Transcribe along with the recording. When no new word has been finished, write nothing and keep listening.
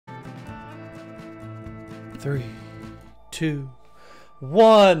3, 2,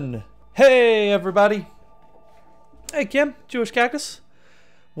 1. Hey, everybody. Hey, Kim, Jewish Cactus.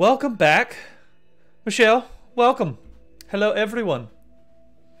 Welcome back. Michelle, welcome. Hello, everyone.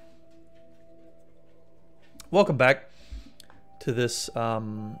 Welcome back to this,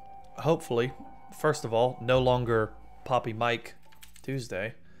 hopefully, first of all, no longer Poppy Mike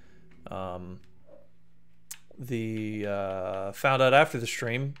Tuesday. Found out after the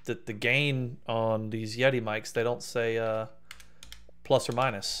stream that the gain on these Yeti mics, they don't say plus or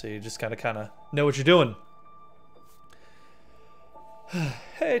minus, so you just kind of know what you're doing.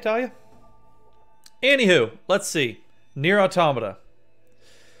 Hey, Talia. Anywho, let's see. NieR Automata.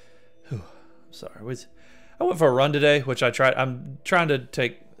 I'm sorry. I went for a run today, which I tried. I'm trying to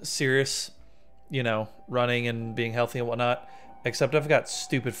take serious, you know, running and being healthy and whatnot. Except I've got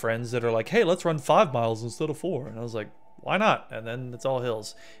stupid friends that are like, hey, let's run 5 miles instead of 4. And I was like, why not? And then it's all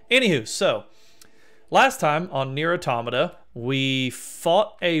hills. Anywho, so last time on NieR Automata, we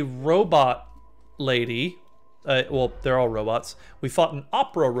fought a robot lady. Well, they're all robots. We fought an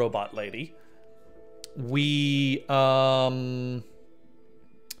opera robot lady. We,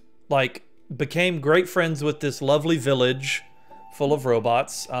 like, became great friends with this lovely village full of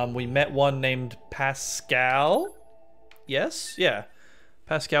robots. We met one named Pascal. Yes, yeah.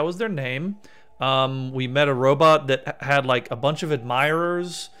 Pascal was their name. We met a robot that had like a bunch of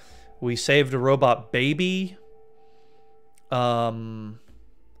admirers. We saved a robot baby. And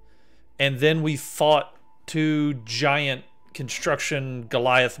then we fought 2 giant construction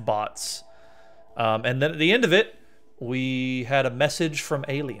Goliath bots. And then at the end of it, we had a message from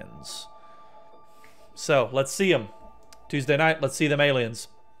aliens. So, let's see them. Tuesday night, let's see them aliens.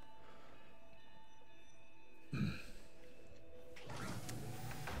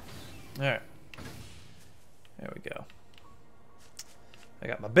 Alright. There we go. I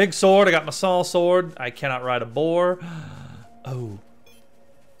got my big sword, I got my small sword. I cannot ride a boar. Oh.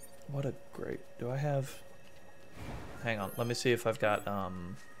 What a great... Do I have... Hang on, let me see if I've got,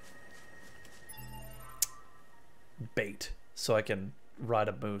 bait, so I can ride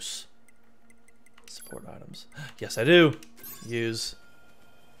a moose. Support items. Yes, I do. Use.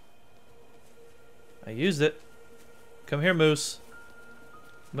 I used it. Come here, moose.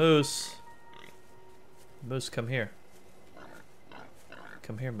 Moose. Moose, come here.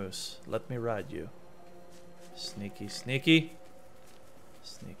 Come here, moose. Let me ride you. Sneaky, sneaky.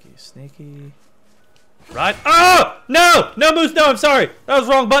 Sneaky, sneaky. Ride. Oh! No! No, moose, no, I'm sorry. That was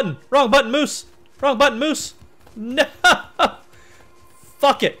wrong button. Wrong button, moose. Wrong button, moose. No!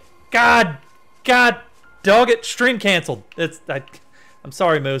 Fuck it. God. God. Dog it. Stream canceled. I'm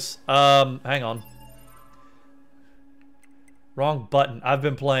sorry, moose. Hang on. Wrong button. I've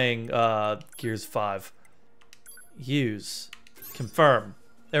been playing Gears 5. Use. Confirm.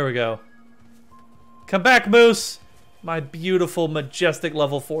 There we go. Come back, moose. My beautiful, majestic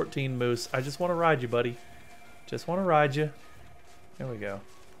level 14 moose. I just want to ride you, buddy. Just want to ride you. There we go.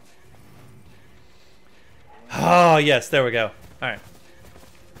 Oh, yes. There we go. All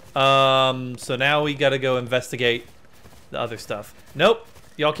right. So now we got to go investigate the other stuff. Nope.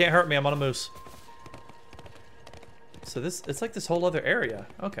 Y'all can't hurt me. I'm on a moose. So this, it's like this whole other area.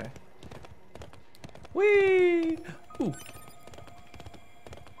 Okay. Whee! Ooh.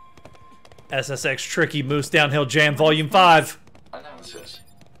 SSX Tricky Moose Downhill Jam Volume 5. Analysis.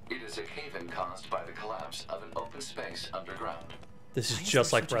 It is a cave-in caused by the collapse of an open space underground. This is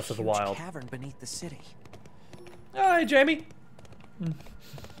just like Breath of the Wild. Cavern beneath the city. Hi, Jamie.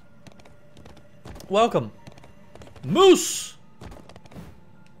 Welcome. Moose!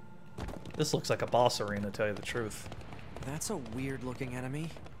 This looks like a boss arena, to tell you the truth. That's a weird-looking enemy.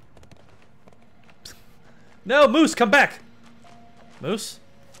 No, Moose, come back! Moose,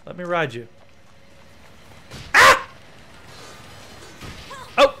 let me ride you. Ah!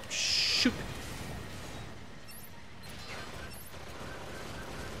 Oh, shoot.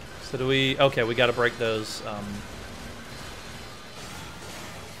 So do we... Okay, we gotta break those,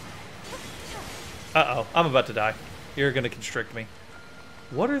 Uh-oh, I'm about to die. You're gonna constrict me.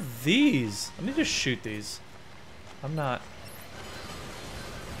 What are these? Let me just shoot these. I'm not...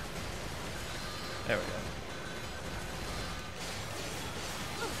 There we go.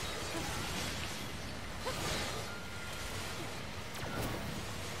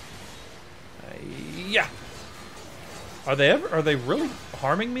 Yeah. Are they really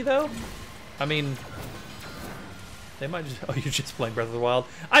harming me though? I mean, they might just... Oh, you're just playing Breath of the Wild?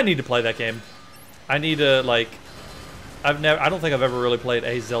 I need to play that game. I need to, like... I don't think I've ever really played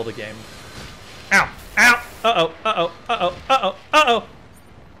a Zelda game. Ow! Ow! Uh-oh! Uh-oh! Uh-oh! Uh-oh! Uh-oh!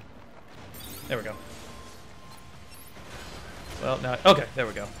 There we go. Well, now... Okay, there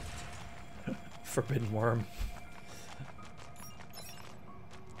we go. Forbidden worm.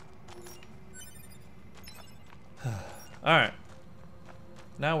 Alright.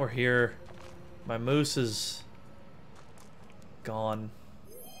 Now we're here. My moose is gone.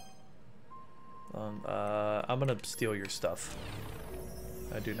 I'm gonna steal your stuff.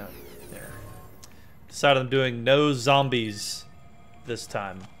 I do not. There. Decided I'm doing no zombies this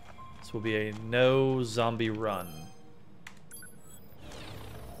time. This will be a no zombie run.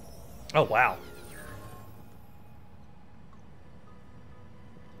 Oh, wow.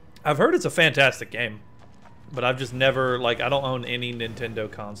 I've heard it's a fantastic game, but I've just never, like, I don't own any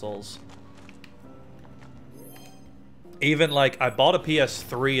Nintendo consoles. Even, like, I bought a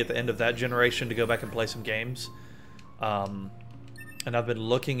PS3 at the end of that generation to go back and play some games. And I've been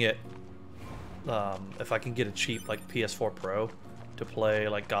looking at if I can get a cheap, like, PS4 Pro to play,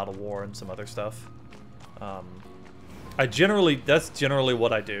 like, God of War and some other stuff. That's generally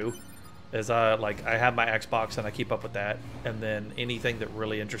what I do. Is I have my Xbox and I keep up with that, and then anything that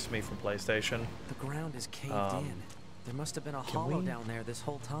really interests me from PlayStation. The ground is caved in. There must have been a hollow down there this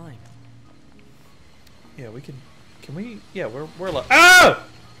whole time. Yeah, we can. Can we? Yeah, we're oh!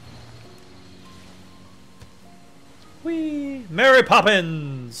 Wee! Mary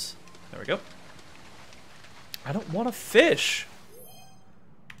Poppins! There we go. I don't want to fish.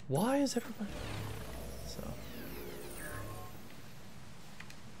 Why is everybody... So...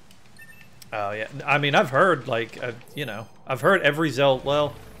 Oh, yeah. I mean, I've heard, like, you know, I've heard every Zelda...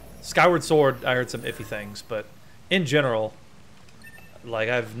 Well, Skyward Sword, I heard some iffy things, but in general, like,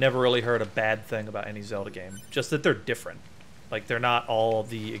 I've never really heard a bad thing about any Zelda game. Just that they're different. Like, they're not all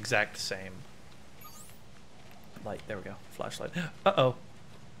the exact same. Light, there we go. Flashlight. Uh-oh.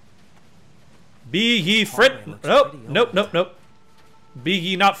 Be ye friend... Nope, nope, nope, nope. Be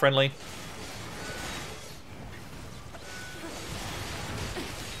ye not friendly.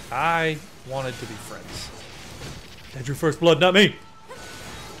 I wanted to be friends. Had your first blood, not me.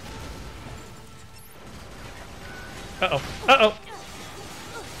 Uh-oh, uh-oh.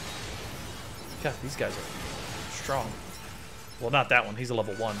 God, these guys are strong. Well, not that one. He's a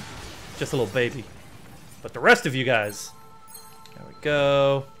level 1. Just a little baby. But the rest of you guys. There we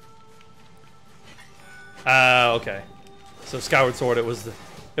go. Okay. So Skyward Sword, it was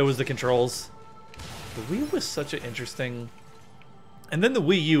the controls. The Wii was such an interesting, and then the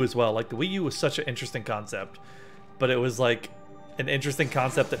Wii U as well. Like the Wii U was such an interesting concept, but it was like an interesting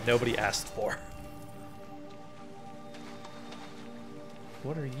concept that nobody asked for.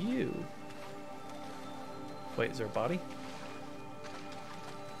 What are you? Wait, is there a body?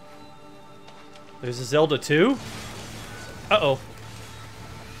 There's a Zelda 2? Uh-oh.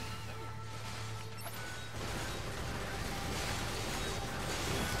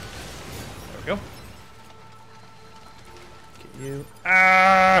 There we go. Get you.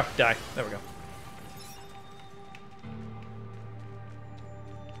 Ah! Die. There we go.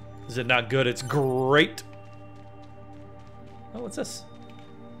 Is it not good? It's great. Oh, what's this?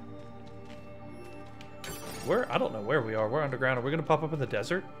 Where? I don't know where we are. We're underground. Are we going to pop up in the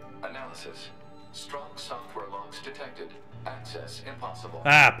desert? Analysis. Strong software logs detected. Access impossible.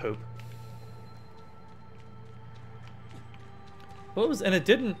 Ah, poop. Well, and it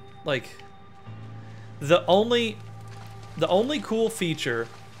didn't, like, the only cool feature,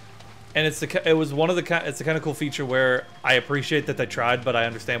 and it's the kind of cool feature where I appreciate that they tried, but I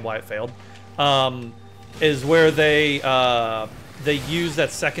understand why it failed, is where they use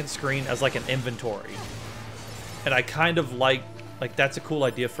that second screen as like an inventory. And I kind of like that's a cool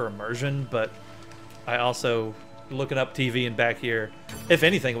idea for immersion, but I also, looking up TV and back here, if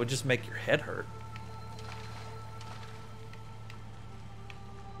anything, it would just make your head hurt.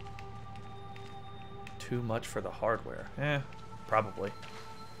 Too much for the hardware. Eh, probably.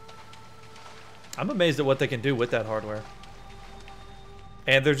 I'm amazed at what they can do with that hardware.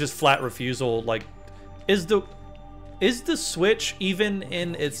 And they're just flat refusal, like, is the Switch, even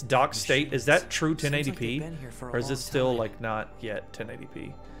in its dock state, is that true 1080p? Or is it still, like, not yet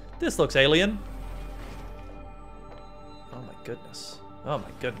 1080p? This looks alien. Oh my goodness. Oh my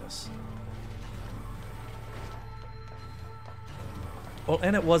goodness. Well,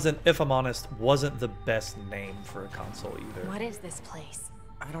 and it wasn't, if I'm honest, wasn't the best name for a console either. What is this place?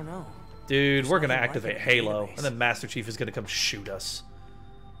 I don't know. Dude, we're gonna activate Halo, and then Master Chief is gonna come shoot us.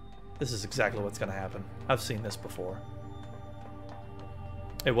 This is exactly what's gonna happen. I've seen this before.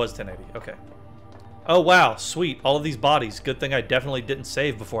 It was 1080, okay. Oh wow, sweet, all of these bodies. Good thing I definitely didn't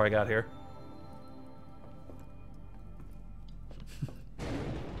save before I got here.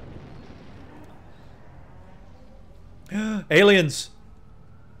 Aliens!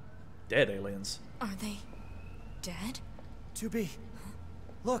 Dead aliens. Are they dead? To be.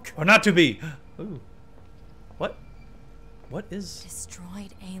 Look. Or not to be. Ooh. What? What is...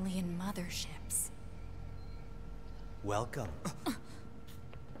 Destroyed alien motherships. Welcome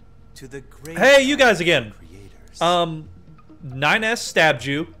to the great... Hey, you guys again. Creators. 9S stabbed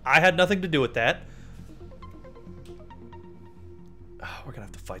you. I had nothing to do with that. Oh, we're gonna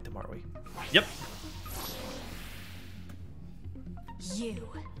have to fight them, aren't we? Yep. You.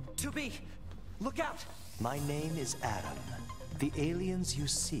 To be. Look out. My name is Adam. The aliens you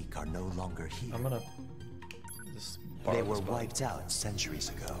seek are no longer here. I'm gonna just borrow They were this button. wiped out centuries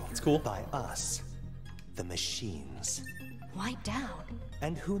ago. It's cool. By us, the machines. Wiped out.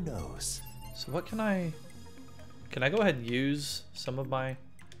 And who knows? So what can I go ahead and use some of my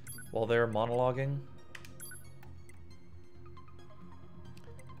while they're monologuing?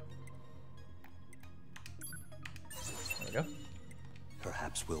 There we go.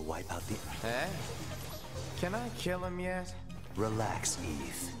 Perhaps we'll wipe out the... Hey. Can I kill him yet? Relax,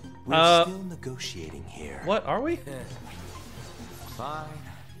 Eve. We're still negotiating here. What are we? Fine.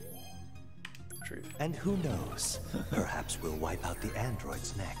 Retrieve. And who knows? Perhaps we'll wipe out the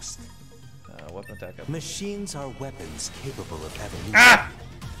androids next. Weapon attack up. Machines are weapons capable of evolution. Ah!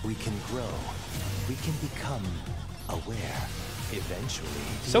 We can grow. We can become aware. Eventually,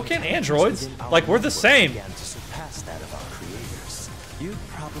 So the can intelligence androids. within our Like, we're the network same. began to surpass that of our creators. You'd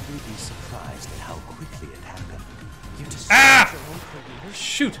probably be surprised at how quickly it happened. You destroyed Ah! your own creators?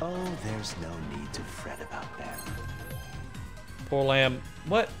 Shoot! Oh, there's no need to fret about that. Poor lamb.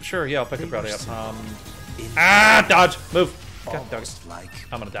 What? Sure, yeah, I'll pick They the brownie were up. simple, Ah! Dodge! Move! God, dog. almost like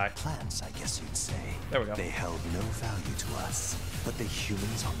I'm gonna die. plants, I guess you'd say. There we go. They held no value to us, but the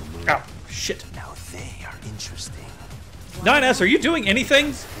humans on the moon. Ow! Shit. Now they are interesting. 9S, are you doing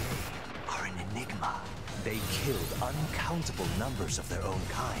anything? They are an enigma. They killed uncountable numbers of their own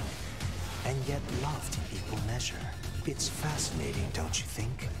kind, and yet loved in equal measure. It's fascinating, don't you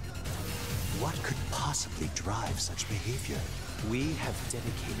think? What could possibly drive such behavior? We have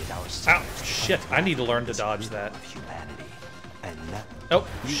dedicated ourselves. Ow! Shit! I need to learn to dodge that. Of humanity, and that Oh,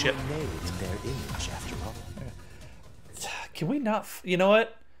 you shit. were made in their image, after all. Can we not? You know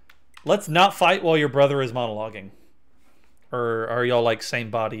what? Let's not fight while your brother is monologuing. Or are y'all like same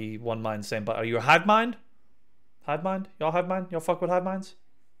body, one mind, same body? Are you a hive mind? Hive mind? Y'all hive mind? Y'all fuck with hive minds?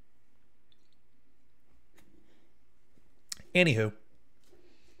 Anywho.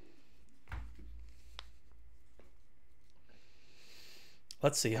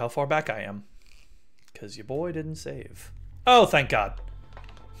 Let's see how far back I am. Because your boy didn't save. Oh, thank God.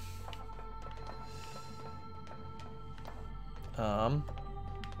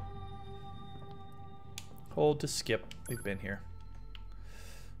 Hold to skip. We've been here.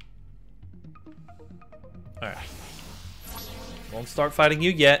 Alright. Won't start fighting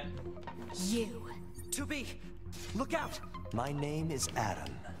you yet. You. To be. Look out. My name is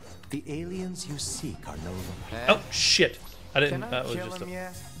Adam. The aliens you seek are no longer. Hey. Oh, shit. I didn't. Can I That was kill just him a.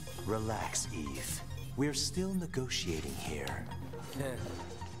 yet? Relax, Eve. We're still negotiating here.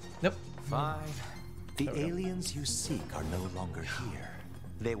 Nope. Fine. The There we go. aliens you seek are no longer here.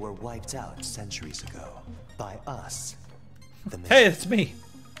 They were wiped out centuries ago by us. The Hey, it's me.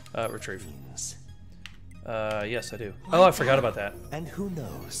 Retrieve. machines. Yes, I do. Oh, I forgot about that. And who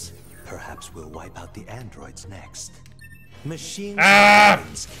knows? Perhaps we'll wipe out the androids next. Machines Ah! are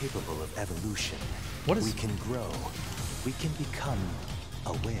weapons capable of evolution. What is- We can grow. We can become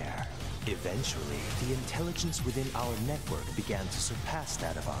aware. Eventually, the intelligence within our network began to surpass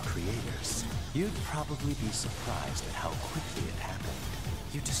that of our creators. You'd probably be surprised at how quickly it happened.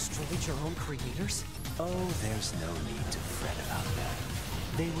 You destroyed your own creators? Oh, there's no need to fret about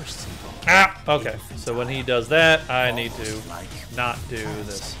that. They were simple. Ah! Okay. So when he does that, I need to Almost like not do plants,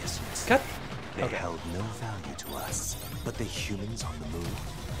 this. I guess you'd say. Cut. They Okay. held no value to us, but the humans on the moon,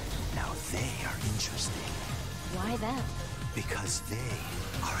 now they are interesting Why them? because they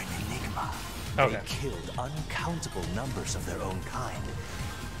are an enigma. Okay. They killed uncountable numbers of their own kind,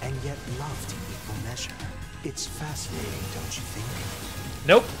 and yet loved in equal measure. It's fascinating, don't you think?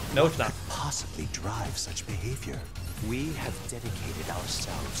 Nope. No, it's not. Possibly drive such behavior. We have dedicated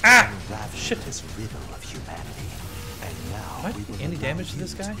ourselves Ah! to unraveling Shit. this riddle of humanity. And now Am I we doing will any allow damage to you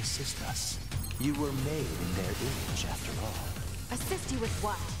this guy? assist us. You were made in their image, after all. Assist you with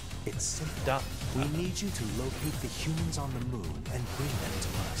what? It's simple. Dot. We need you to locate the humans on the moon and bring them to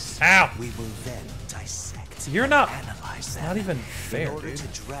us. Ow! We will then dissect. You're not- analyze them not even fair, in order dude. to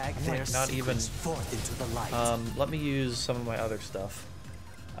drag I'm, their like, not even- secrets forth into the light. Let me use some of my other stuff.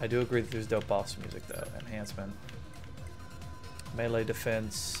 I do agree that there's dope boss music though. Enhancement. Melee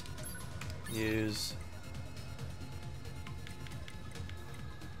defense. Use.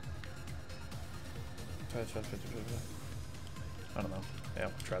 I don't know. Yeah,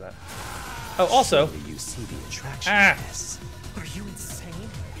 we'll try that. Oh, also. Surely you see the attraction Ah. in this. Are you insane?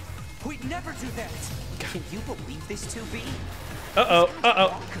 We'd never do that. Can you believe this to be? Uh-oh, uh-oh.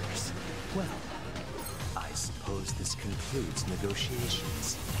 Bonkers. Well, I suppose this concludes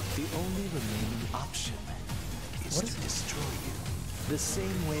negotiations. The only remaining option is to destroy you. The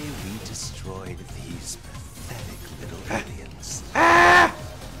same way we destroyed these pathetic little aliens.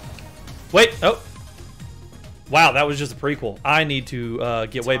 Wait, oh. Wow, that was just a prequel. I need to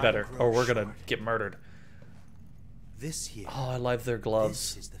get way better, or we're gonna get murdered. This year, Oh, I love their This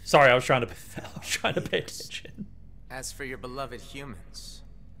gloves. is the Sorry, I was trying to pay attention. As for your beloved humans,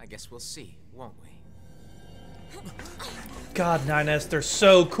 I guess we'll see, won't we? God, 9S, they're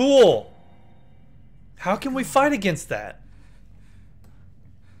so cool. How can we fight against that?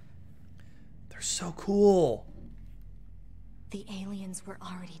 They're so cool. The aliens were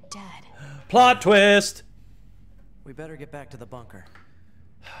already dead. Plot twist. We better get back to the bunker.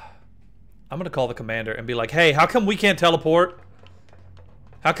 I'm gonna call the commander and be like, hey, how come we can't teleport?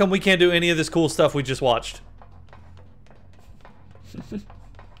 How come we can't do any of this cool stuff we just watched?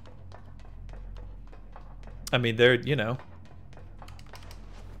 I mean, they're, you know.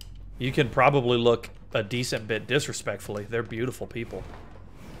 You can probably look a decent bit disrespectfully. They're beautiful people.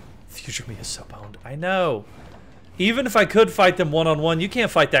 Future me is so boned. I know. Even if I could fight them one-on-one, you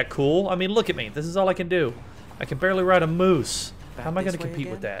can't fight that cool. I mean, look at me. This is all I can do. I can barely ride a moose. How am I going to compete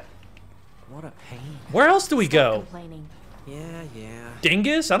with that? What a pain. Where else do we Stop go? complaining. Yeah.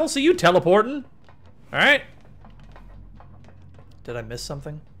 Dingus? I don't see you teleporting. Alright. Did I miss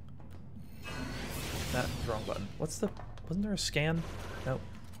something? Nah, wrong button. What's the... Wasn't there a scan? No.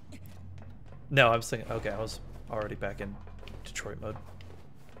 No, I was thinking... Okay, I was already back in Detroit mode.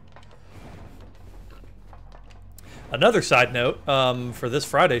 Another side note, for this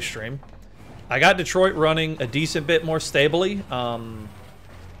Friday stream, I got Detroit running a decent bit more stably.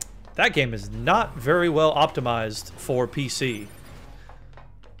 That game is not very well optimized for PC.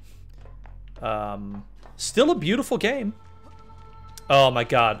 Still a beautiful game. Oh my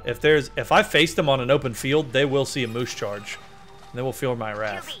god, if I face them on an open field, they will see a moose charge. And they will feel my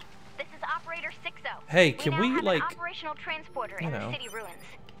wrath. QB, this is Operator 60. Hey, can we now have like... an operational transporter you in know. the city ruins.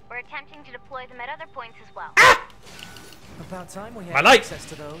 We're attempting to deploy them at other points as well. About time we My had light. access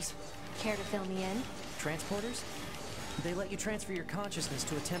to those. Care to fill me in? Transporters? They let you transfer your consciousness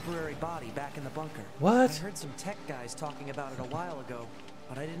to a temporary body back in the bunker. What? I heard some tech guys talking about it a while ago,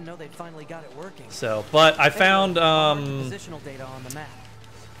 but I didn't know they'd finally got it working. So, but I found, I'll mark the positional data on the map.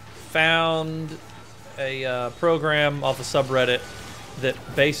 found a program off a subreddit that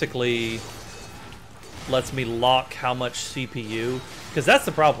basically lets me lock how much CPU, because that's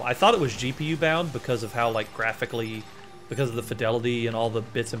the problem. I thought it was GPU bound because of how like graphically, because of the fidelity and all the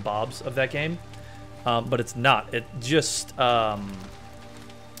bits and bobs of that game, but it's not. It just that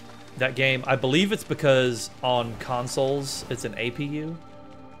game, I believe it's because on consoles it's an APU.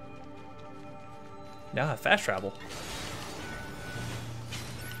 Now I have fast travel.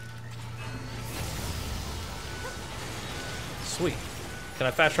 Sweet. Can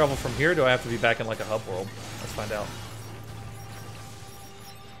I fast travel from here, or do I have to be back in like a hub world? Let's find out.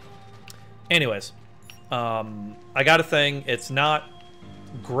 Anyways, I got a thing. It's not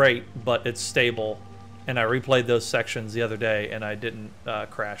great, but it's stable. And I replayed those sections the other day, and I didn't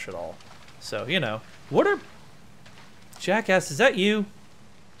crash at all. So, you know. What are... Jackass, is that you?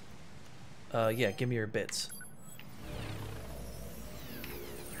 Yeah, give me your bits.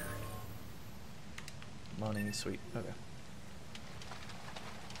 Money, sweet. Okay.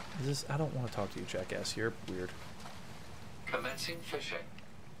 Is this... I don't want to talk to you, Jackass. You're weird. Commencing fishing.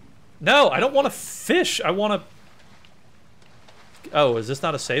 No, I don't want to fish. I want to... Oh, is this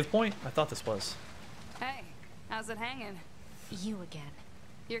not a save point? I thought this was. Hey, how's it hanging? You again.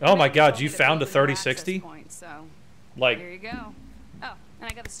 Your Oh my commander god, told you me to found build a new access 3060? point, so here Like, you go. Oh,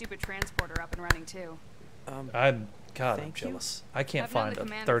 and I got the stupid transporter up and running too. God, I'm Thank you. jealous. I can't I've known find the a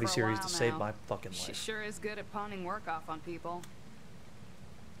commander 30 for a series while to save now. my fucking She life. sure is good at pawning work off on people.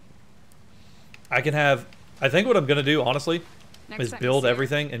 I can have... I think what I'm going to do, honestly, Next is time you build see her,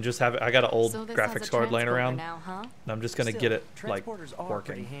 everything and just have it... I got an old So this graphics has a card laying transporter around. now, huh? And I'm just going to Still, get it, like, transporters are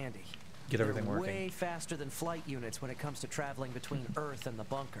pretty working. handy. Get everything They're working. way faster than flight units when it comes to traveling between Earth and the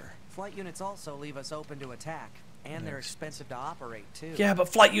bunker. Flight units also leave us open to attack, and they're expensive to operate too. Yeah, but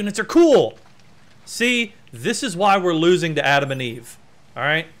flight units are cool! See, this is why we're losing to Adam and Eve.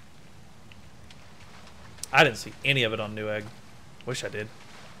 Alright? I didn't see any of it on Newegg. Wish I did.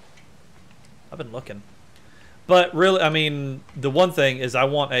 I've been looking. But really, I mean, the one thing is I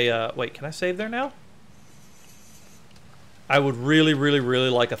want a... wait, can I save there now? I would really, really, really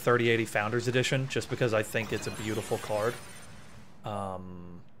like a 3080 Founders Edition, just because I think it's a beautiful card.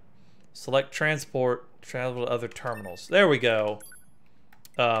 Select transport, travel to other terminals. There we go.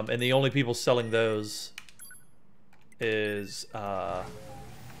 And the only people selling those is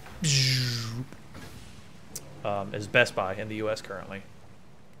Best Buy in the US currently.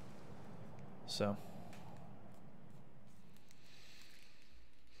 So.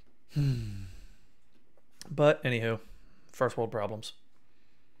 But anywho, first world problems.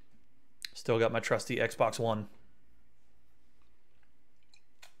 Still got my trusty Xbox One.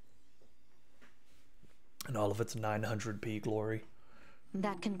 And all of its 900p glory.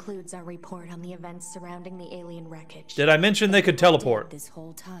 That concludes our report on the events surrounding the alien wreckage. Did I mention they could teleport? This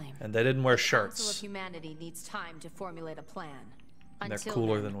whole time. And they didn't wear The Council of shirts. Humanity needs time to formulate a plan. And they're Until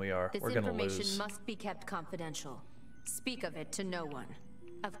cooler then, than we are. This We're gonna information lose. must be kept confidential. Speak of it to no one.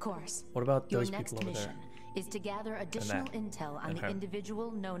 Of course. What about Your those next people over mission there? is to gather additional intel on And the her.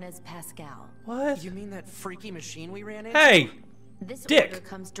 individual known as Pascal. What? You mean that freaky machine we ran into? Hey! This Dick. order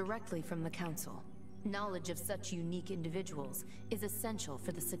comes directly from the Council. Knowledge of such unique individuals is essential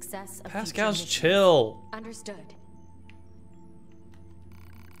for the success of Pascal's future missions. chill. Understood.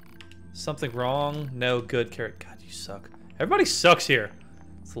 Something wrong? No, good character. God, you suck. Everybody sucks here.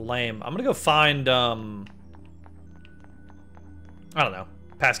 It's lame. I'm gonna go find, I don't know.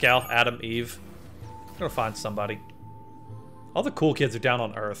 Pascal, Adam, Eve. I'm gonna find somebody. All the cool kids are down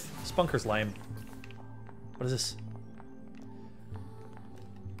on Earth. Spunker's lame. What is this?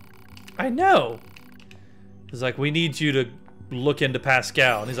 I know. He's like, we need you to look into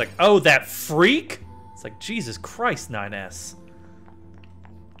Pascal. And he's like, oh, that freak? It's like, Jesus Christ, 9S.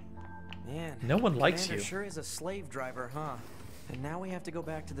 Man, No one likes Commander you. sure is a slave driver, huh? And now we have to go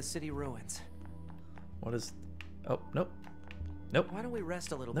back to the city ruins. What is... Oh, nope. Nope. Why don't we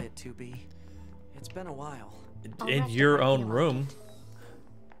rest a little bit, 2B? It's been a while. I'll In rest your if I own feel like room. it.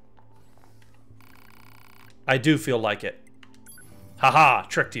 I do feel like it. Haha,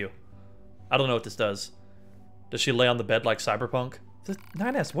 tricked you. I don't know what this does. Does she lay on the bed like Cyberpunk?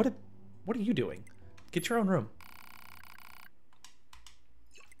 9S, what are you doing? Get your own room.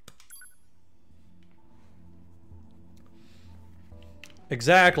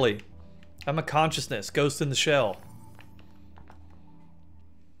 Exactly. I'm a consciousness, ghost in the shell.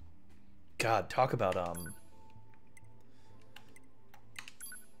 God, talk about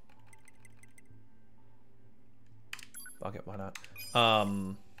fuck it, why not?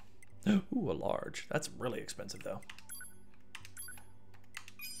 Ooh, a large. That's really expensive though.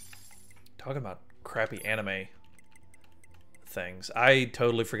 Talking about crappy anime things. I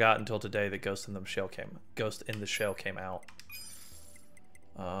totally forgot until today that Ghost in the Shell came out.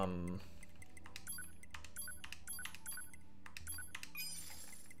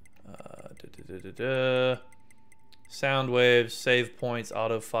 Sound waves, save points,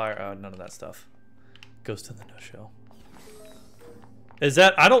 auto fire. None of that stuff. Ghost in the No Shell. Is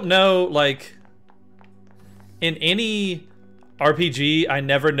that, I don't know, like, in any RPG, I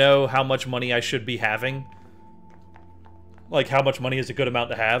never know how much money I should be having. Like, how much money is a good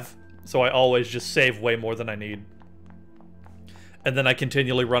amount to have. So I always just save way more than I need. And then I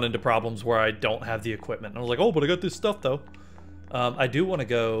continually run into problems where I don't have the equipment. And I was like, oh, but I got this stuff, though. I do want to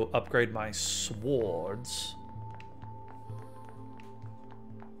go upgrade my swords.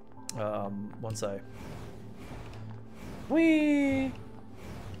 Once I... Whee!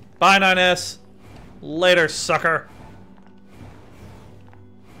 Bye, 9S. Later, sucker.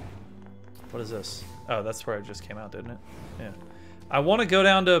 What is this? Oh, that's where it just came out, didn't it? Yeah. I want to go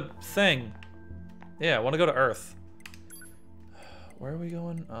down to thing. Yeah, I want to go to Earth. Where are we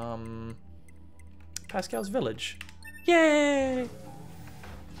going? Pascal's village. Yay!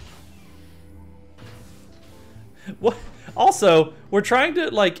 What? Also, we're trying to,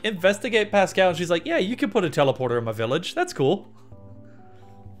 like, investigate Pascal, and she's like, yeah, you can put a teleporter in my village. That's cool.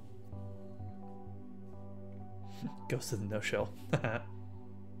 Ghost of the No-Shell.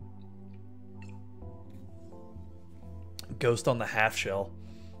 Ghost on the Half-Shell.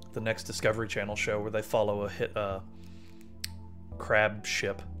 The next Discovery Channel show where they follow a crab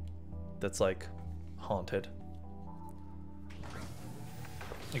ship that's, like, haunted.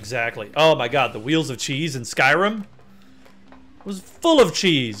 Exactly. Oh my god, the Wheels of Cheese in Skyrim was full of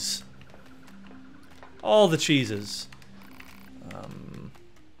cheese. All the cheeses.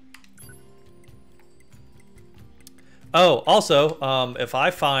 Oh, also, if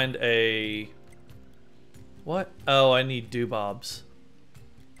I find a... What? Oh, I need doobobs.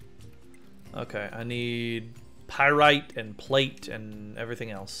 Okay, I need pyrite and plate and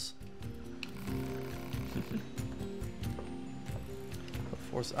everything else.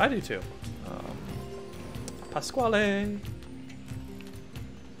 I do too. Pasquale.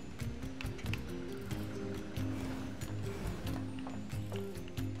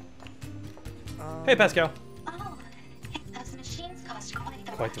 Hey, Pascal. Oh, those machines caused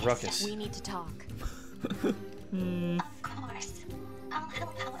Quite the ruckus. We need to talk. Of course. I'll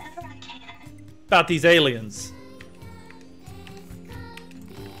help however I can. About these aliens.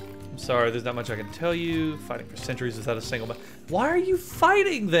 I'm sorry, there's not much I can tell you. Fighting for centuries without a single... Why are you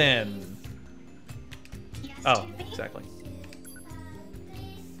fighting then? Yes, Oh, Jimmy? exactly.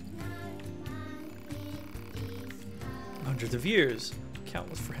 Hundreds of years.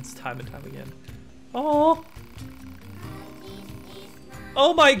 Countless friends, time and time again. Oh.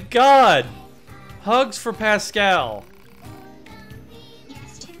 Oh my god! Hugs for Pascal.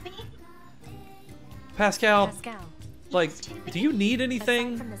 Yes, Jimmy? Pascal, Pascal, like, do you need aside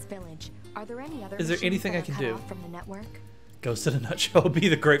anything? from this village, are there any other Is there machines anything that I are can cut do? off from the network? Ghost in a nutshell would be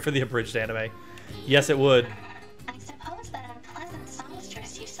the great for the abridged anime. Yes, it would. I suppose that unpleasant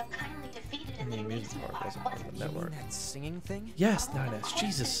songstress you so kindly defeated in the The amusement amusement park park wasn't part of the wasn't network. That singing thing? Yes, Oh, of 9S. course,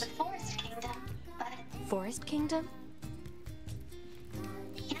 Jesus. it's the Forest Kingdom, but Forest Kingdom?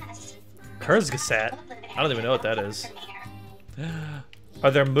 yes. Kurzgesagt? I don't even know what that is. From here.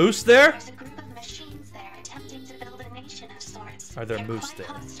 Are there moose there? There's a group of machines there attempting to build a nation of sorts. Are there They're moose quite there?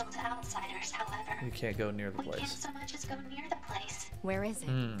 hostile to outsiders, however. We can't go near the We can't place. so much as go near the place. Where is it?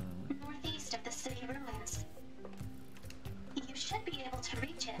 Northeast of the city ruins. You should be able to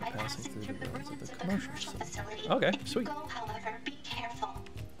reach it by Passing passing through through the the ruins of ruins the of the commercial commercial facility. facility. Okay, If sweet. you go, however, be careful.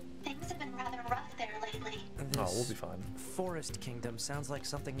 Things have been rather rough there lately. Oh, we'll be fine. Forest Kingdom sounds like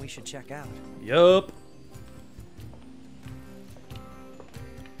something we should check out. Yup.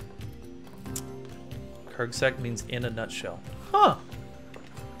 Kurzgesagt means in a nutshell. Huh.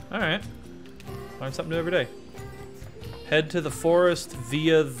 Alright. Learn something new every day. Head to the forest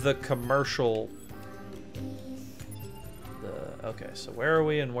via the commercial. Okay, so where are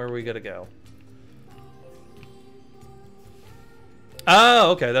we and where are we gonna go?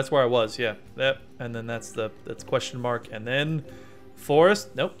 Oh, okay, that's where I was, yeah. Yep. And then that's question mark. And then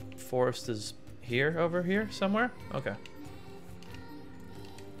forest. Nope. Forest is here, over here, somewhere? Okay.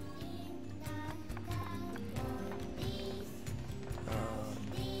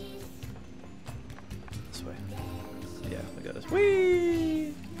 This way. Yeah, we got this.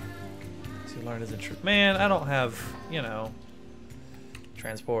 Whee! So you learn isn't true. Man, I don't have, you know,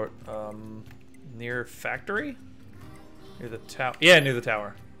 transport. Near factory? Near the tower. Yeah, near the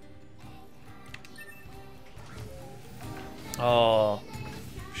tower. Oh,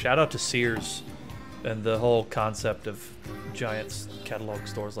 shout out to Sears and the whole concept of giant catalog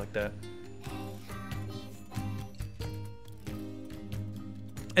stores like that.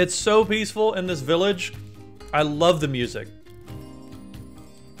 It's so peaceful in this village. I love the music.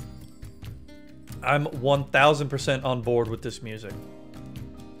 I'm 1000% on board with this music.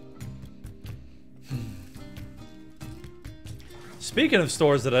 Speaking of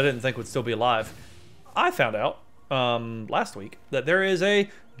stores that I didn't think would still be alive, I found out last week that there is a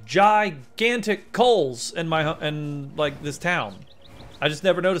gigantic Kohl's in like this town. I just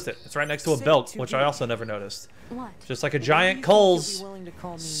never noticed it. It's right next to a belt, which I also never noticed. What? Just like a giant Kohl's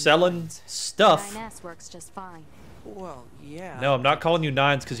selling stuff. 9S works just fine. Well, yeah. No, I'm not calling you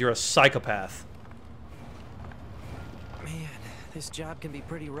nines because you're a psychopath. Man, this job can be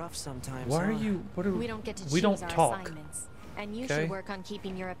pretty rough sometimes. Why are huh? you? What are We don't get to we choose don't our talk. assignments. And you Okay. should work on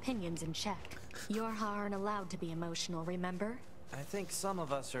keeping your opinions in check. Your aren't allowed to be emotional, remember? I think some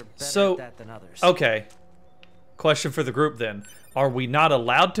of us are better So, at that than others. Okay. Question for the group then. Are we not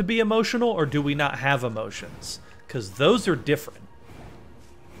allowed to be emotional or do we not have emotions? Because those are different.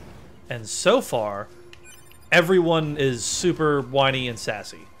 And so far, everyone is super whiny and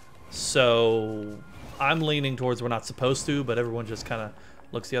sassy. So I'm leaning towards we're not supposed to, but everyone just kind of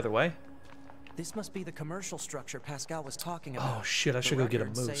looks the other way. This must be the commercial structure Pascal was talking about. Oh shit, I The should go get a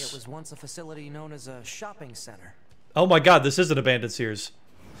records say moose. it was once a facility known as a shopping center. Oh my god, this is an abandoned Sears.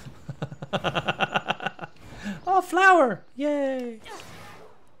 Oh, flower! Yay!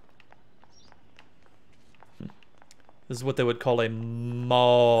 This is what they would call a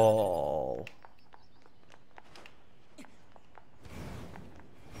mall.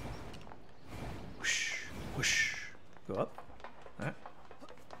 Whoosh, whoosh. Go up. All right.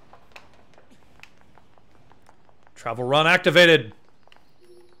 Travel run activated.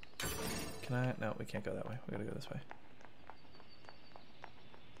 Can I? No, we can't go that way. We gotta go this way.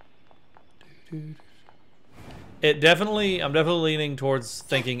 I'm definitely leaning towards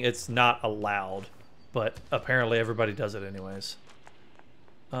thinking it's not allowed, but apparently everybody does it anyways.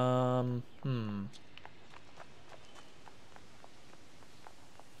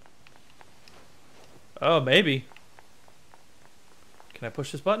 Oh, maybe. Can I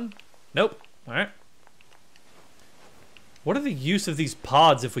push this button? Nope. All right. What are the use of these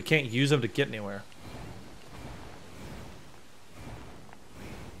pods if we can't use them to get anywhere?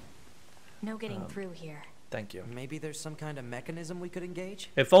 No getting through here. Thank you. Maybe there's some kind of mechanism we could engage?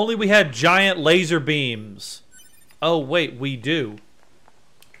 If only we had giant laser beams. Oh, wait, we do.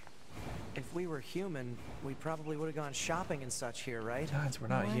 If we were human, we probably would have gone shopping and such here, right? Guys, we're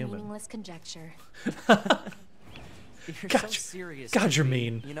not More human. meaningless conjecture. You're God, so serious. God, you're Tues.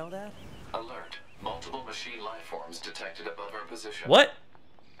 mean. You know that? Alert. Multiple machine life forms detected above our position. What?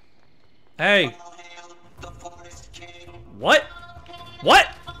 Hey. What? What?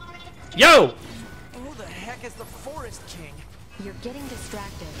 Yo! Who the heck is the Forest King? You're getting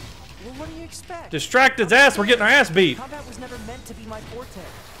distracted. Well, what do you expect? Distracted's ass, we're getting our ass beat. Combat was never meant to be my forte.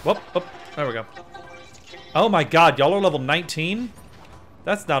 Whoop, whoop. There we go. Oh my god, y'all are level 19?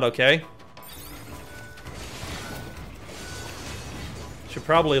 That's not okay. Should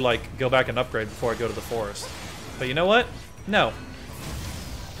probably, like, go back and upgrade before I go to the forest. But you know what? No.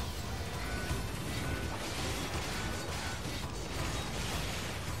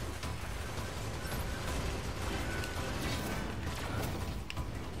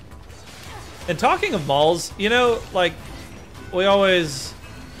 And talking of malls, you know, like, we always...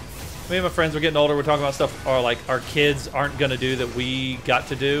 Me and my friends were getting older, we're talking about stuff or like our kids aren't gonna do that we got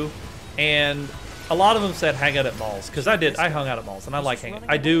to do. And a lot of them said hang out at malls. Because I hung out at malls and I like hanging.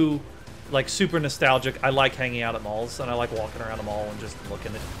 I do, like, super nostalgic. I like hanging out at malls and I like walking around the mall and just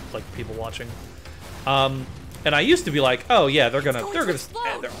looking at, like, people watching. And I used to be like, oh yeah,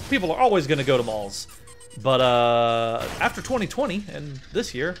 people are always gonna go to malls. But after 2020 and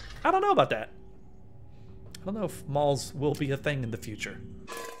this year, I don't know about that. I don't know if malls will be a thing in the future.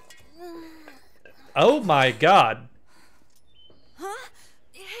 Oh my god. Huh?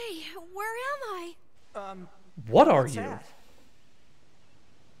 Hey, where am I? What are what's you? that?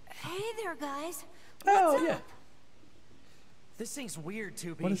 Hey there, guys. Oh, What's yeah. up? This thing's weird,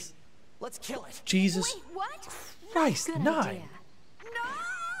 Tues. What is... Let's kill it. Jesus Wait, what? Christ, Good 9. idea. No!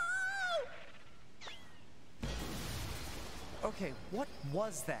 Okay, what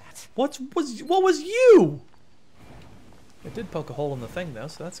was that? What was you? It did poke a hole in the thing though,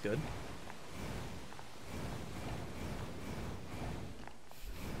 so that's good.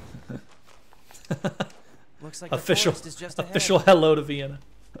 Looks like Official the forest is just ahead. official hello to Vienna.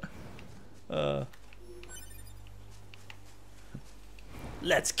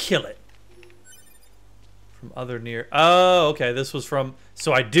 Let's kill it. From other NieR. Oh, okay. This was from.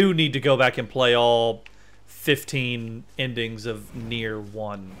 So I do need to go back and play all 15 endings of NieR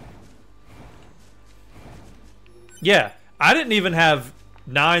 1. Yeah, I didn't even have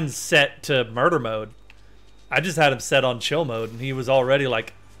 9 set to murder mode. I just had him set on chill mode, and he was already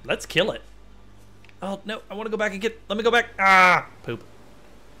like, let's kill it. Oh, no, I want to go back and get... Let me go back. Ah! Poop.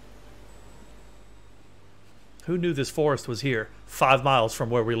 Who knew this forest was here, 5 miles from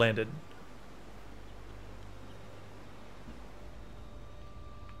where we landed?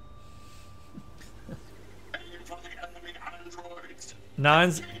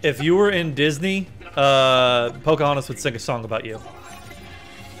 Nines, if you were in Disney, Pocahontas would sing a song about you.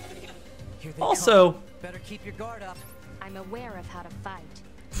 Here they Also... come. Better keep your guard up. I'm aware of how to fight.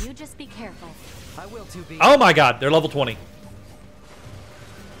 You just be careful. I will, Tues. Oh my god, they're level 20.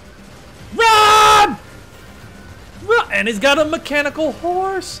 Run! Run! And he's got a mechanical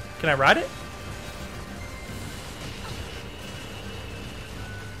horse. Can I ride it?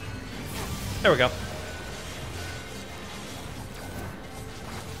 There we go.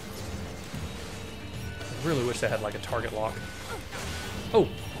 I really wish they had like a target lock. Oh.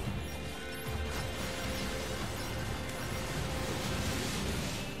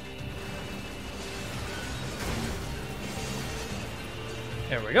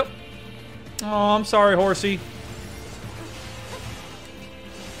 There we go. Oh, I'm sorry, horsey.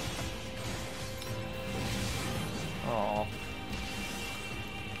 Oh.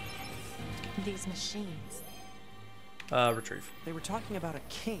 These machines. Retrieve. They were talking about a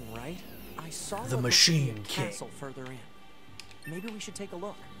king, right? I saw The what looked to be Machine a King. castle further in. Maybe we should take a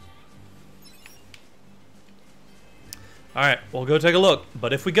look. Alright, we'll go take a look.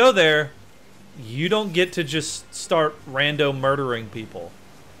 But if we go there, you don't get to just start rando murdering people.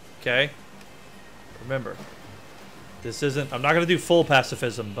 Okay? Remember, this isn't... I'm not going to do full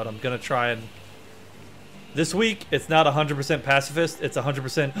pacifism, but I'm going to try and... This week, it's not 100% pacifist, it's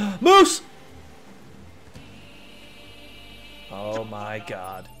 100% Moose! Oh my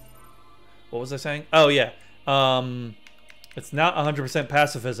god. What was I saying? Oh yeah. It's not 100%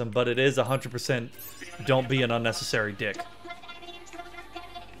 pacifism, but it is 100% don't be an unnecessary dick.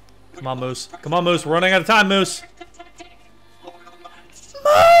 Come on, Moose. Come on, Moose. We're running out of time, Moose.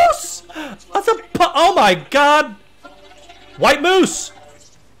 Moose! That's a oh my god! White Moose!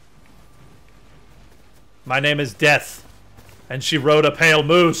 My name is Death, and she rode a pale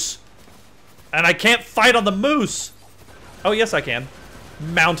moose. And I can't fight on the moose! Oh, yes, I can.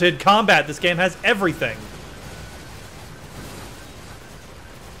 Mounted combat. This game has everything.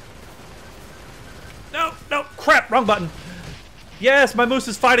 No, no, crap, wrong button. Yes, my moose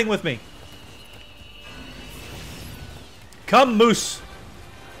is fighting with me. Come, moose.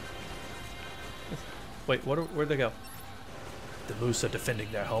 Wait, where'd they go? The moose are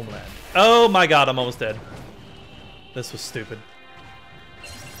defending their homeland. Oh my god, I'm almost dead. This was stupid.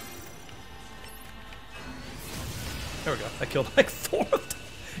 There we go. I killed like 4 of them.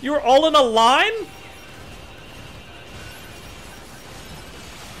 You were all in a line?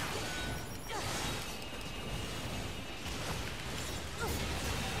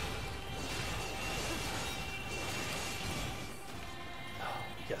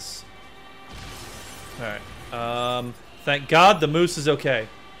 Yes. Alright. Thank God the moose is okay.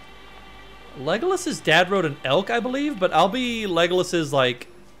 Legolas's dad rode an elk, I believe, but I'll be Legolas's, like,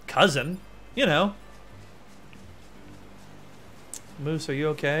 cousin. You know. Moose, are you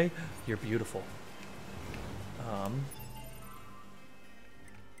okay? You're beautiful.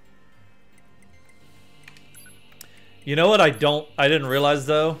 You know what I didn't realize,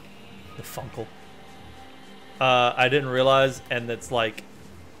 though? The Funkle. I didn't realize, and it's like...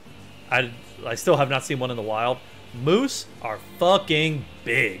 I still have not seen one in the wild. Moose are fucking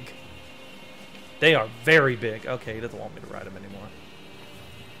big. They are very big. Okay, he doesn't want me to ride him anymore.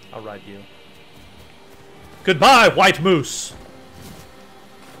 I'll ride you. Goodbye, white moose!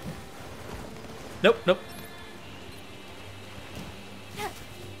 Nope, nope.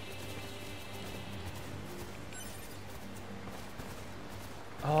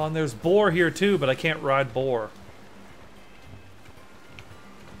 Oh, and there's boar here too, but I can't ride boar.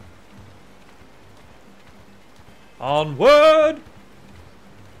 Onward!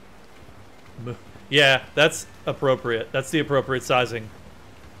 Yeah, that's appropriate. That's the appropriate sizing.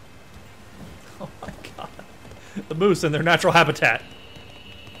 Oh my god. The moose in their natural habitat.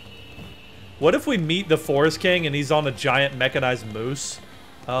 What if we meet the Forest King and he's on a giant mechanized moose?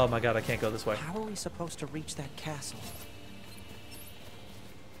 Oh my god, I can't go this way. How are we supposed to reach that castle?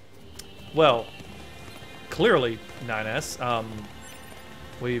 Well, clearly, 9S,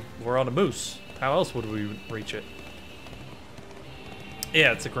 we're on a moose. How else would we reach it?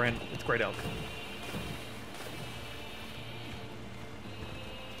 Yeah, it's a great elk.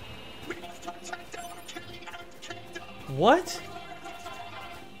 What?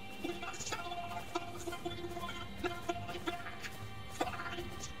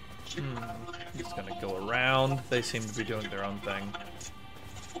 I'm just gonna go around. They seem to be doing their own thing.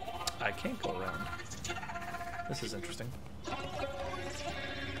 I can't go around. This is interesting.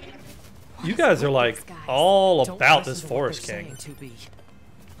 You guys are like all about this Forest King.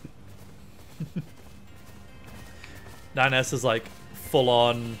 9S is like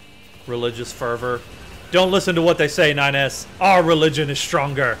full-on religious fervor. Don't listen to what they say, 9S. Our religion is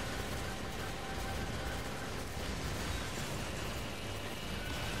stronger.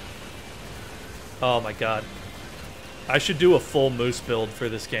 Oh my god. I should do a full moose build for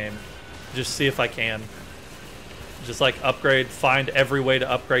this game. Just see if I can. Just like upgrade, find every way to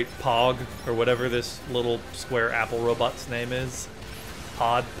upgrade Pog, or whatever this little square apple robot's name is.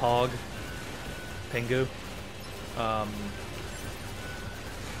 Pog, Pingu.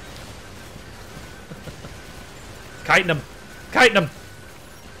 Kiting him! Kiting him!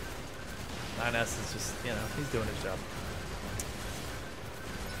 9S is just, you know, he's doing his job.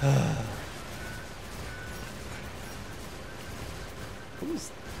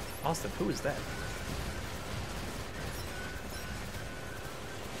 Who's... Austin, who is that?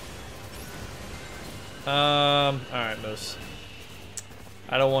 Alright, Moose.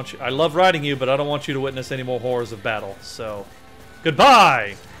 I don't want you... I love riding you, but I don't want you to witness any more horrors of battle, so...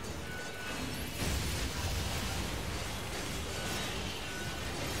 Goodbye!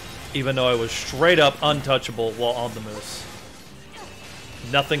 Even though I was straight up untouchable while on the Moose.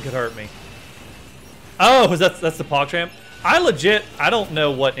 Nothing could hurt me. Oh, that's the PogTramp? I don't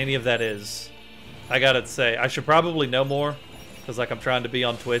know what any of that is. I gotta say, I should probably know more, because like I'm trying to be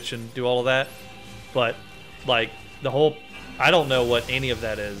on Twitch and do all of that. But, like, the whole... I don't know what any of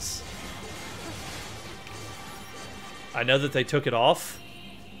that is. I know that they took it off.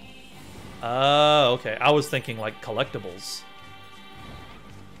 Oh, okay. I was thinking, like, collectibles.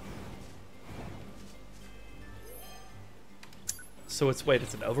 So it's... Wait,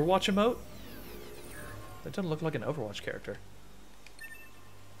 it's an Overwatch emote? That doesn't look like an Overwatch character.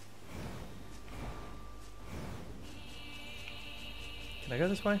 Can I go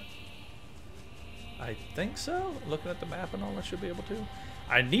this way? I think so. Looking at the map and all, I should be able to.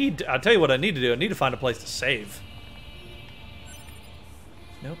 I'll tell you what I need to do. I need to find a place to save.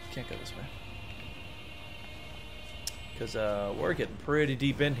 Nope, can't go this way. Because we're getting pretty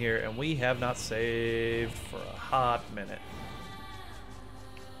deep in here, and we have not saved for a hot minute.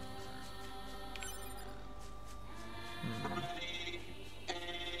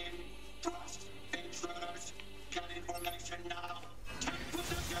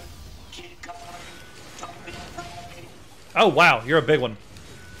 Oh, wow, you're a big one.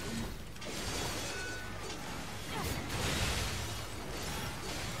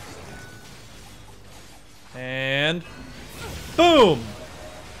 And boom!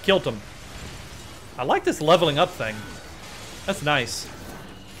 Killed him. I like this leveling up thing. That's nice.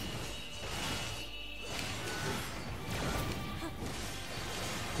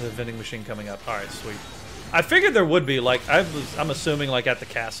 The vending machine coming up. Alright, sweet. I figured there would be, like, I'm assuming, like, at the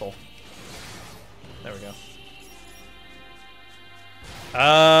castle. There we go.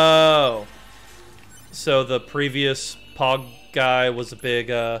 Oh. So the previous Pog guy was a big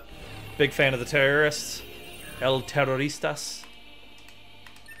fan of the terrorists. El Terroristas.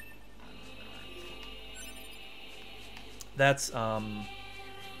 That's, I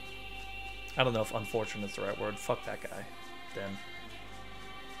don't know if unfortunate is the right word. Fuck that guy, then.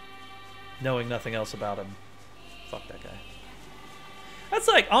 Knowing nothing else about him. Fuck that guy. That's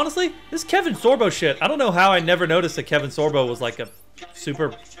like, honestly, this Kevin Sorbo shit. I don't know how I never noticed that Kevin Sorbo was like a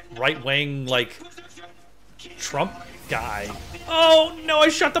super right-wing, like, Trump guy. Oh, no, I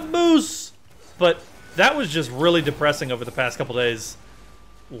shot the moose! But that was just really depressing over the past couple days,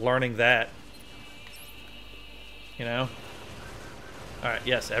 learning that. You know? Alright,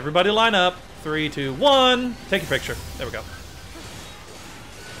 yes, everybody line up. 3, 2, 1. Take a picture. There we go.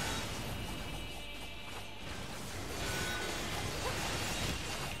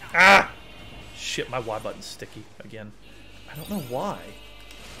 Ah! Shit, my Y button's sticky again. I don't know why.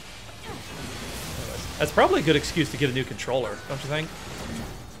 Anyways, that's probably a good excuse to get a new controller, don't you think?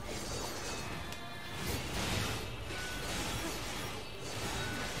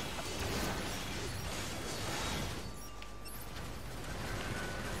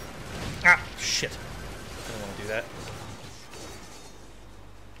 Ah, shit. I don't want to do that.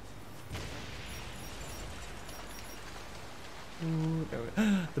 Ooh,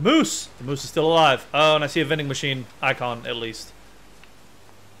 the moose! The moose is still alive. Oh, and I see a vending machine icon, at least.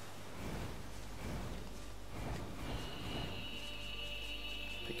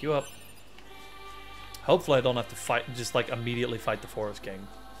 Pick you up. Hopefully I don't have to fight, just like immediately fight the Forest King.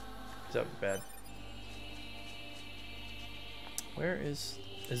 Because that would be bad. Where is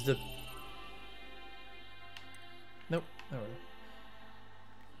the... Nope. There we go.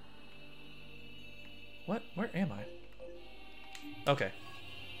 What? Where am I? Okay.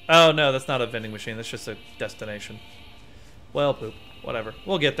 Oh, no, that's not a vending machine. That's just a destination. Well, poop. Whatever.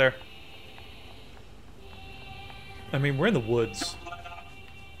 We'll get there. I mean, we're in the woods.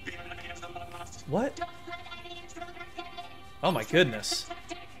 What? Oh, my goodness.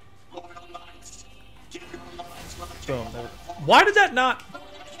 Boom. Why did that not...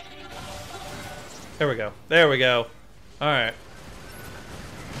 There we go. There we go. All right.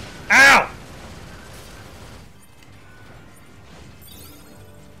 Ow!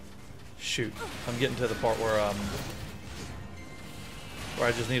 Shoot, I'm getting to the part where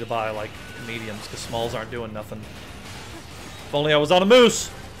I just need to buy like mediums because smalls aren't doing nothing. If only I was on a moose.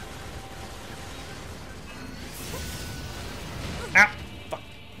 Ah, fuck.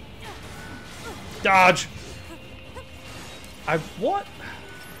 Dodge. What?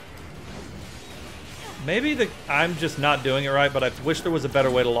 Maybe I'm just not doing it right, but I wish there was a better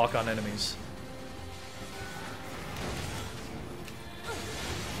way to lock on enemies.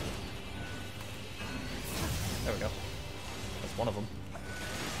 There we go. That's one of them.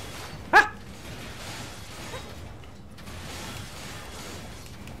 Ah!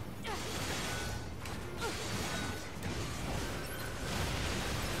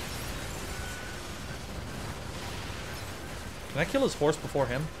 Can I kill his horse before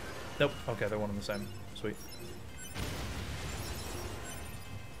him? Nope. Okay, they're one and the same. Sweet.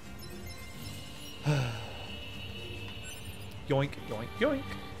 Yoink, yoink, yoink.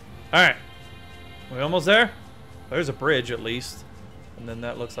 Alright. We almost there? There's a bridge, at least. And then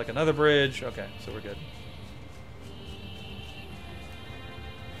that looks like another bridge. Okay, so we're good.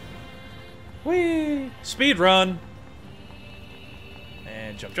 Whee! Speed run!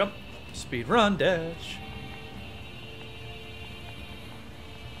 And jump, jump. Speed run, dash.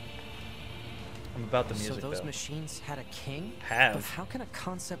 I'm about the music, So those though. machines had a king? Have. But how can a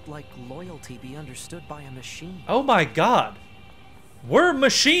concept like loyalty be understood by a machine? Oh my god. We're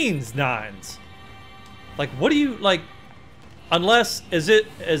machines, Nines. Like, what do you, like, unless, is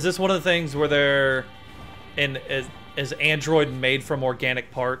this one of the things where they're, is Android made from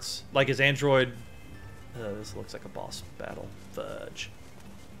organic parts? Like, is Android This looks like a boss battle. Fudge.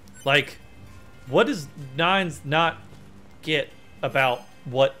 Like, what does Nines not get about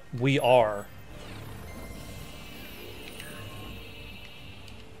what we are?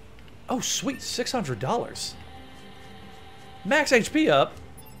 Oh, sweet. $600. Max HP up.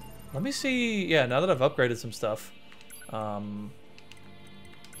 Let me see. Yeah, now that I've upgraded some stuff.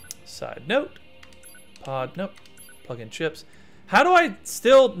 Side note. Pod. Nope. Plug in chips. How do I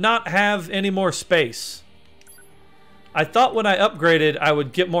still not have any more space? I thought when I upgraded, I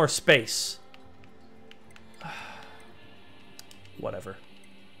would get more space. Whatever.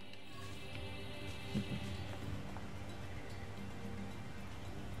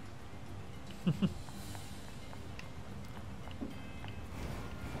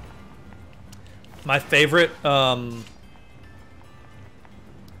 My favorite,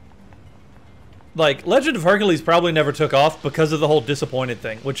 like, Legend of Hercules probably never took off because of the whole disappointed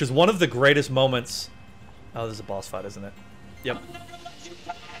thing, which is one of the greatest moments. Oh, this is a boss fight, isn't it? Yep.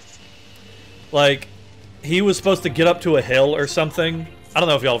 Like, he was supposed to get up to a hill or something. I don't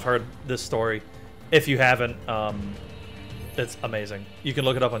know if y'all have heard this story. If you haven't, it's amazing. You can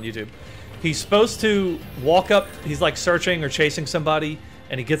look it up on YouTube. He's supposed to walk up, he's like searching or chasing somebody,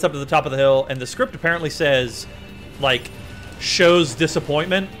 and he gets up to the top of the hill, and the script apparently says, like, shows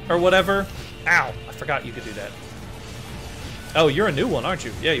disappointment or whatever. Ow, I forgot you could do that. Oh, you're a new one, aren't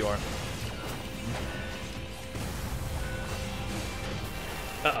you? Yeah, you are.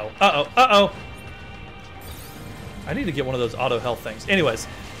 Uh-oh, uh-oh, uh-oh. I need to get one of those auto health things. Anyways,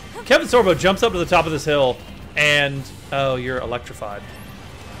 Kevin Sorbo jumps up to the top of this hill, and, oh, you're electrified.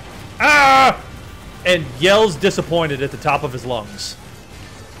 Ah! And yells disappointed at the top of his lungs.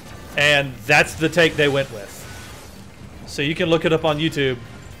 And that's the take they went with. So you can look it up on YouTube.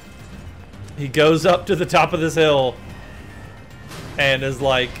 He goes up to the top of this hill and is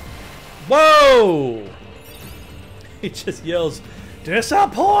like, whoa! He just yells,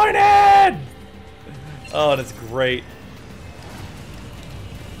 disappointed! Oh, and it's great.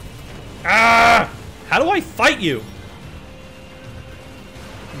 Ah! How do I fight you?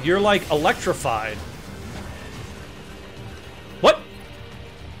 You're like electrified. What?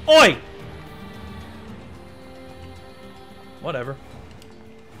 Oi! Whatever.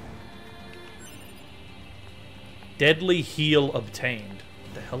 Deadly heal obtained.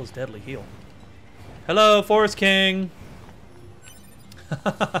 What the hell is deadly heal? Hello, Forest King.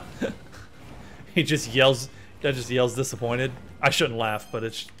 He just yells. That just yells disappointed. I shouldn't laugh, but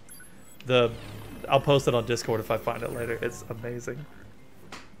it's the. I'll post it on Discord if I find it later. It's amazing.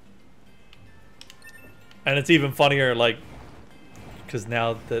 And it's even funnier, like, because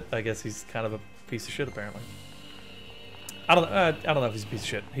now that I guess he's kind of a piece of shit, apparently. I don't know if he's a piece of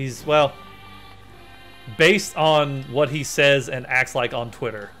shit. He's, well, based on what he says and acts like on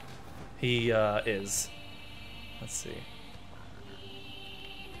Twitter, he is. Let's see.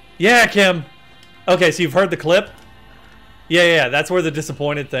 Yeah, Kim. Okay, so you've heard the clip? Yeah, that's where the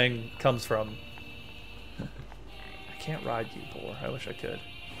disappointed thing comes from. I can't ride you, boar. I wish I could.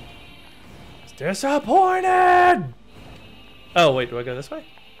 Disappointed! Oh, wait, do I go this way?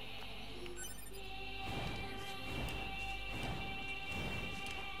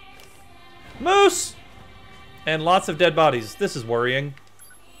 Moose! And lots of dead bodies. This is worrying.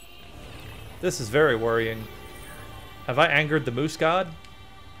 This is very worrying. Have I angered the moose god?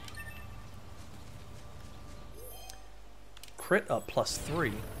 Crit up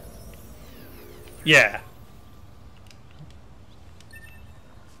 +3. Yeah.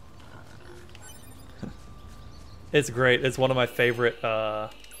 It's great. It's one of my favorite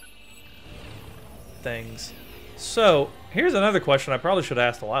things. So, here's another question I probably should have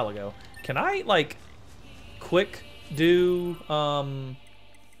asked a while ago. Can I, like, quick do,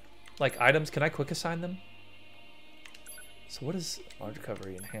 like, items? Can I quick assign them? So what is large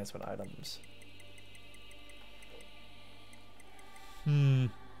recovery enhancement items?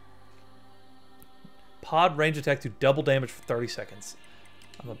 Pod range attack to double damage for 30 seconds.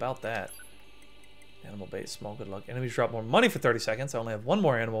 I'm about that. Animal bait, small good luck. Enemies drop more money for 30 seconds. I only have one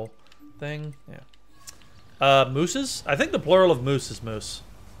more animal thing. Yeah. Mooses? I think the plural of moose is moose.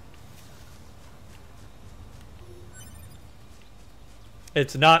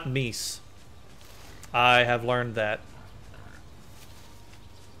 It's not meese. I have learned that.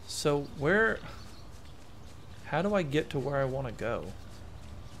 So where... How do I get to where I want to go?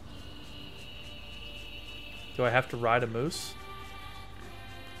 Do I have to ride a moose?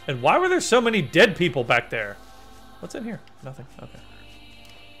 And why were there so many dead people back there? What's in here? Nothing. Okay.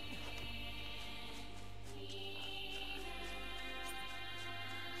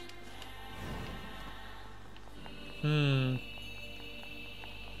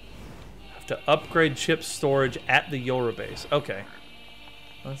 Have to upgrade chip storage at the Yoru base. Okay.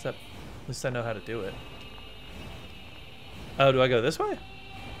 Well, that's that. At least I know how to do it. Oh, do I go this way?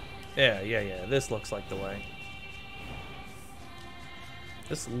 Yeah. This looks like the way.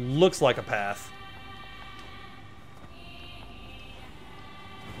 This looks like a path.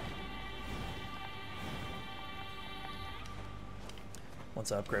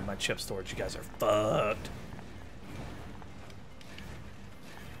 Once I upgrade my chip storage, you guys are fucked.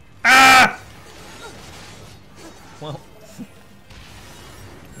 Ah! Well,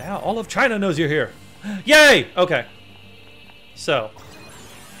 now all of China knows you're here. Yay! Okay. So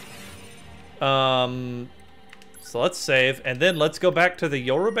let's save, and then let's go back to the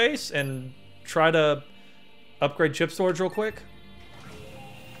Yoru base and try to upgrade chip storage real quick.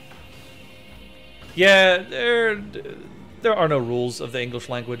 Yeah, there are no rules of the English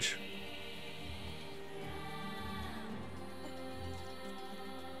language.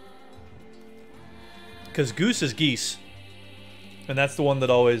 Because goose is geese. And that's the one that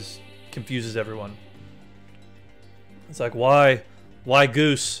always confuses everyone. It's like, why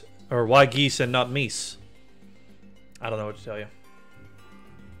goose? Or why geese and not meese? I don't know what to tell you.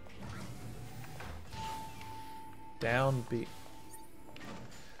 Down B.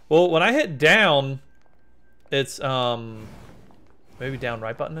 Well, when I hit down, it's maybe down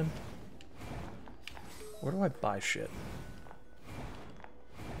right button in. Where do I buy shit?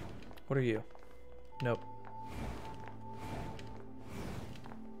 What are you? Nope.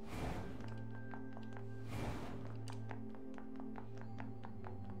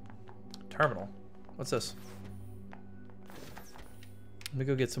 Terminal. What's this? Let me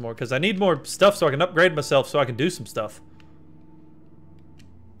go get some more, because I need more stuff so I can upgrade myself so I can do some stuff.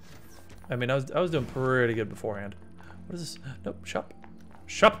 I mean, I was doing pretty good beforehand. What is this? Nope. Shop.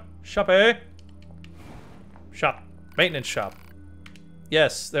 Shop. Shop, eh? Shop. Maintenance shop.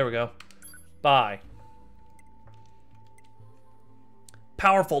 Yes, there we go. Buy.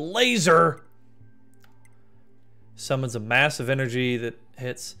 Powerful laser! Summons a massive energy that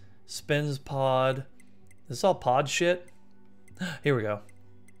hits, spins pod. This is all pod shit? Here we go.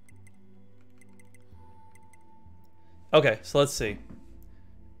 Okay, so let's see.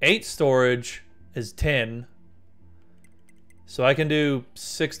 8 storage is 10. So I can do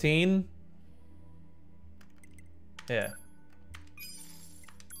 16. Yeah.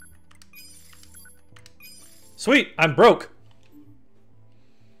 Sweet, I'm broke.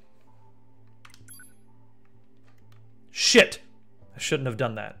 Shit. I shouldn't have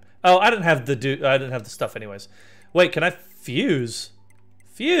done that. Oh, I didn't have the stuff anyways. Wait, can I fuse?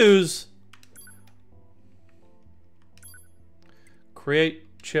 Fuse? Create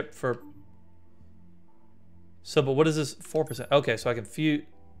chip for... So, but what is this? 4%. Okay, so I can fuse...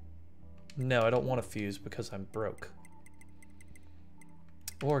 No, I don't want to fuse because I'm broke.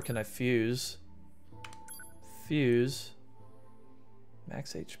 Or can I fuse? Fuse.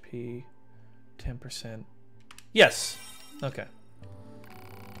 Max HP. 10%. Yes! Okay.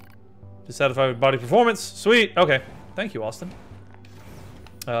 Dissatisfied with body performance. Sweet. Okay. Thank you, Austin.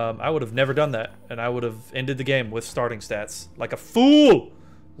 I would have never done that, and I would have ended the game with starting stats. Like a fool!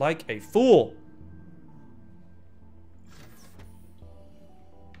 Like a fool!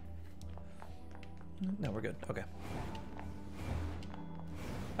 No, we're good. Okay.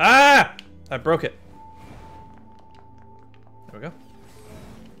 Ah! I broke it. There we go.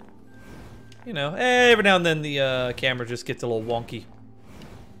 You know, every now and then the camera just gets a little wonky.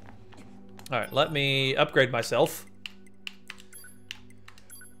 Alright, let me upgrade myself.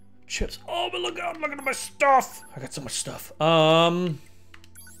 Chips. Oh, but look out, look at my stuff. I got so much stuff.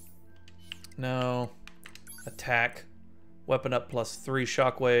 No. Attack. Weapon up plus 3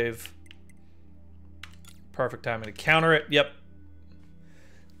 shockwave. Perfect timing to counter it. Yep.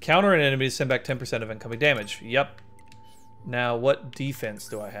 Counter an enemy to send back 10% of incoming damage. Yep. Now, what defense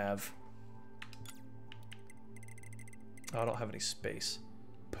do I have? Oh, I don't have any space.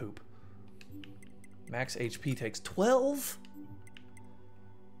 Poop. Max HP takes 12?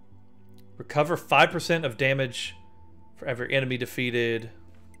 Recover 5% of damage for every enemy defeated.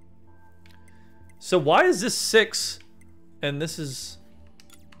 So why is this 6 and this is...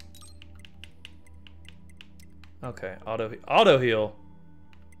 Okay, auto heal.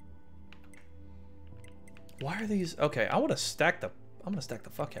 Why are these? Okay, I'm gonna stack the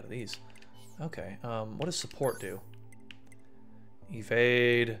fuck out of these. Okay, what does support do?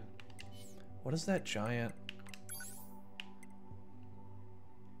 Evade. What is that giant?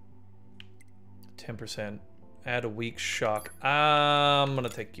 10%. Add a weak shock. I'm gonna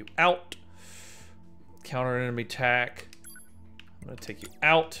take you out. Counter an enemy attack. I'm gonna take you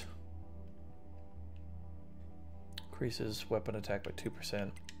out. Increases weapon attack by 2%.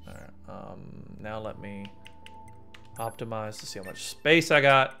 Alright, now let me optimize to see how much space I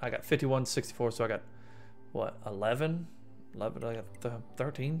got. I got 5164, so I got, what, 11? 11, I got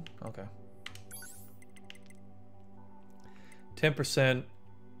 13? Okay. 10%.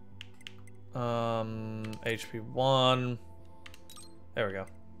 HP 1. There we go.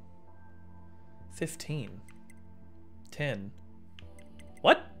 15. 10.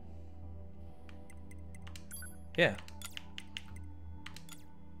 What? Yeah.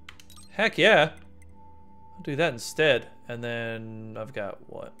 Heck yeah. I'll do that instead. And then I've got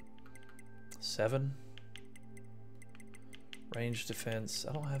what? 7? Range defense.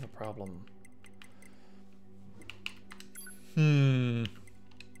 I don't have a problem.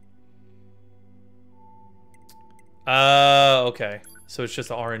 Okay. So it's just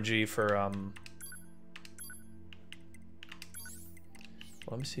the RNG for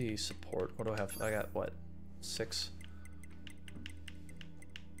let me see support. What do I have? I got what? 6.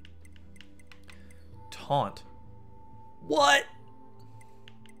 Taunt. What?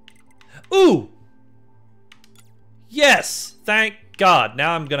 Ooh! Yes! Thank God.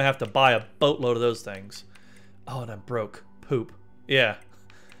 Now I'm gonna have to buy a boatload of those things. Oh, and I'm broke. Poop. Yeah.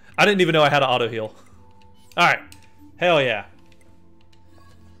 I didn't even know I had an auto heal. Alright. Hell yeah.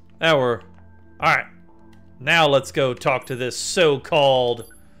 Now we're... Alright. Now let's go talk to this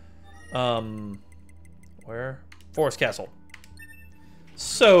so-called... Where? Forest Castle.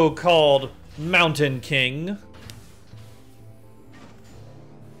 So-called Mountain King.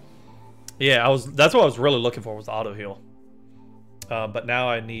 Yeah, that's what I was really looking for, was the auto heal. But now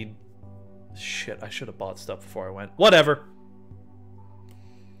I need... Shit, I should have bought stuff before I went. Whatever.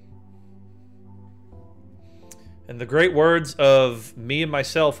 In the great words of me and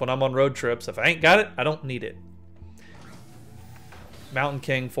myself when I'm on road trips, if I ain't got it, I don't need it. Mountain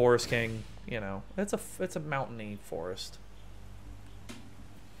King, Forest King, you know, it's a mountainy forest.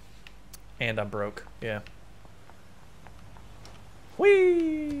 And I'm broke, yeah.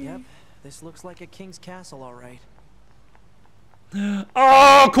 Whee! Yep, this looks like a king's castle, all right.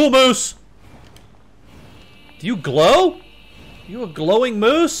 Oh, cool moose! Do you glow? You a glowing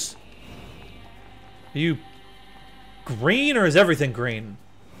moose? Are you green, or is everything green?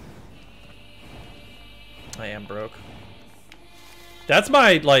 I am broke. That's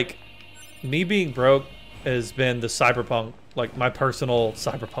my, like, me being broke has been the cyberpunk, like, my personal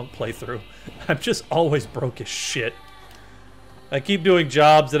cyberpunk playthrough. I'm just always broke as shit. I keep doing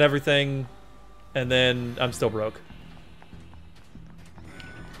jobs and everything, and then I'm still broke.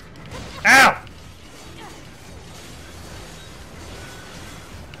 Ow!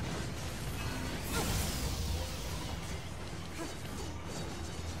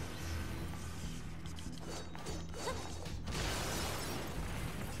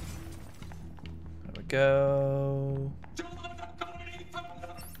 Go.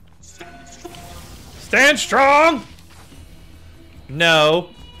 Stand strong! No,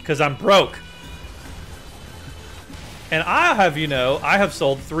 because I'm broke. And I have, you know, I have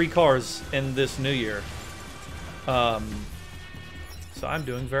sold 3 cars in this new year. So I'm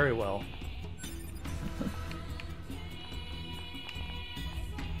doing very well.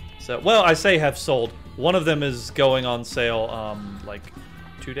 So, well, I say have sold. One of them is going on sale, like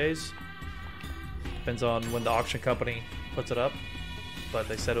 2 days. Depends on when the auction company puts it up, but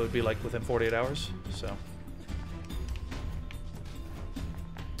they said it would be like within 48 hours. So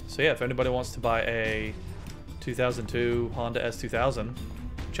yeah, if anybody wants to buy a 2002 Honda S2000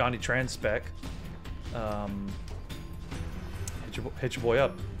 Johnny Trans spec, hit your boy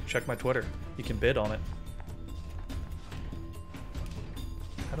up. Check my Twitter. You can bid on it.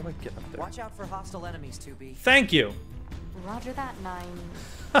 How do I get up there? Watch out for hostile enemies, 2B. Thank you. Roger that, 9.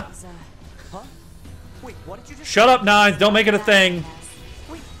 Huh? Wait, what did you just Shut up, 9s. Don't make it a thing.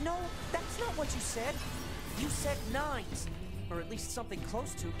 Wait, no, that's not what you said. You said 9s. Or at least something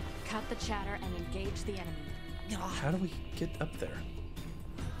close to. Cut the chatter and engage the enemy. How do we get up there?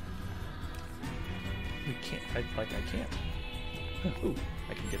 We can't. I can't. Ooh,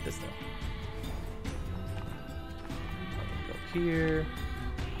 I can get this though. Go here.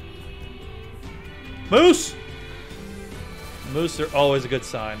 Moose! Moose are always a good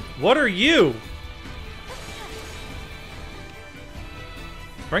sign. What are you?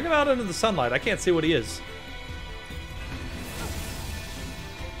 Bring him out into the sunlight. I can't see what he is.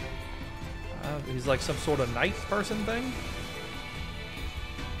 He's like some sort of knight person thing.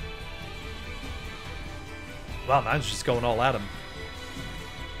 Wow, mine's just going all at him.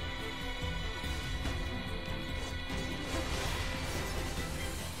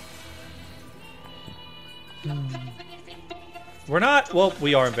 We're not. Well,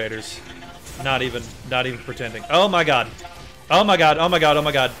 we are invaders. Not even pretending. Oh my god. Oh my god, oh my god, oh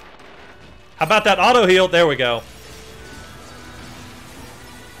my god. How about that auto heal? There we go.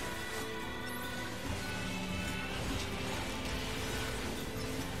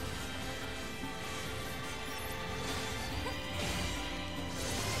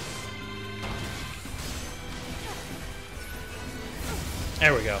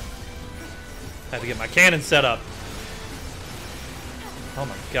 There we go. Had to get my cannon set up. Oh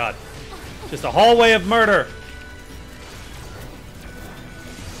my god. Just a hallway of murder.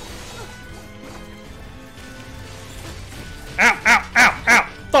 Ow, ow, ow, ow.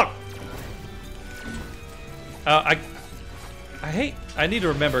 Fuck. I need to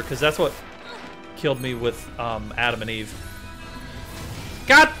remember, because that's what killed me with Adam and Eve.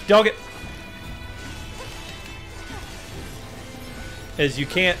 God dog it. Is you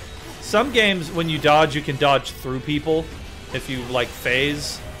can't... Some games, when you dodge, you can dodge through people if you, like,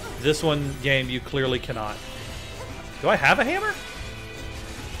 phase. This one game, you clearly cannot. Do I have a hammer?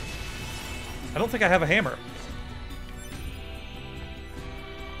 I don't think I have a hammer.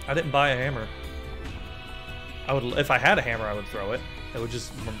 I didn't buy a hammer. I would, if I had a hammer, I would throw it. It would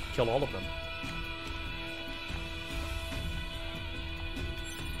just kill all of them.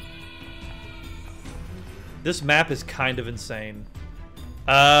 This map is kind of insane.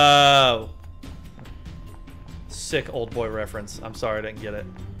 Oh. Sick old boy reference. I'm sorry I didn't get it.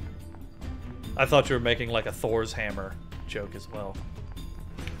 I thought you were making like a Thor's hammer joke as well.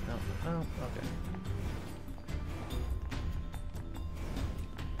 No, oh, okay.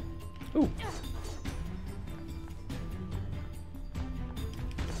 Ooh.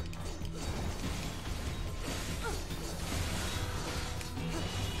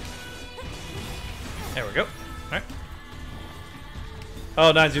 There we go. Alright.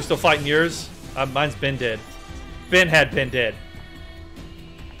 Oh, Nines, you're still fighting yours? Mine's been dead. Ben had been dead.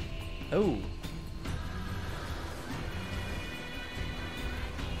 Oh.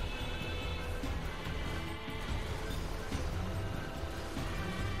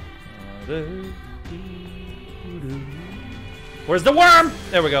 Where's the worm?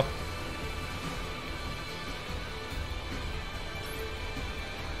 There we go.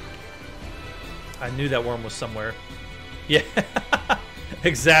 I knew that worm was somewhere. Yeah,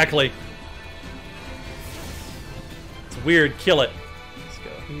 exactly. It's weird. Kill it. Let's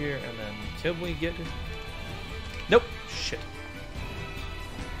go here and then can we get it? Nope. Shit.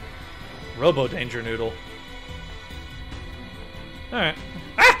 Robo Danger Noodle. Alright.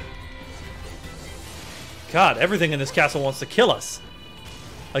 Ah! God, everything in this castle wants to kill us.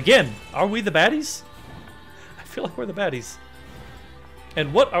 Again, are we the baddies? I feel like we're the baddies.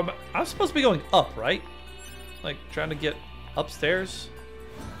 And what am I'm supposed to be going up, right? Like trying to get upstairs.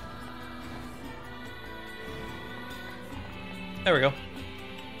 There we go.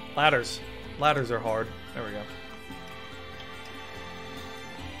 Ladders. Ladders are hard. There we go.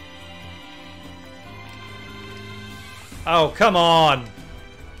 Oh, come on.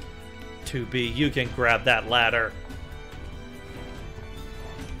 2B, you can grab that ladder.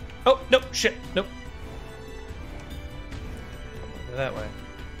 Oh, nope, shit, nope. That way.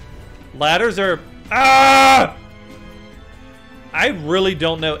 Ladders are... Ah! I really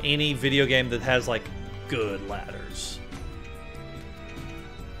don't know any video game that has, like, good ladders.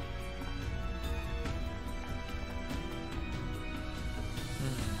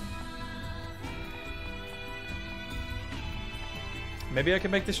 Maybe I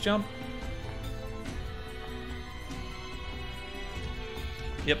can make this jump?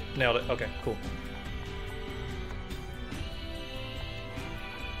 Yep, nailed it. Okay, cool.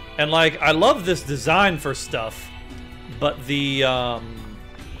 And like, I love this design for stuff, but the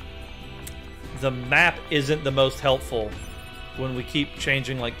map isn't the most helpful when we keep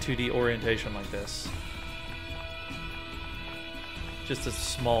changing like 2D orientation like this. Just a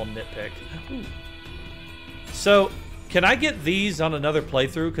small nitpick. Ooh. So, can I get these on another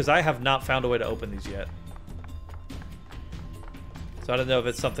playthrough? Because I have not found a way to open these yet. So I don't know if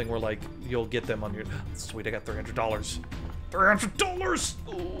it's something where like you'll get them on your... Sweet, I got $300.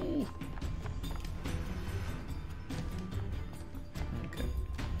 $300! Ooh. Okay.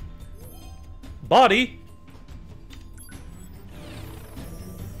 Body.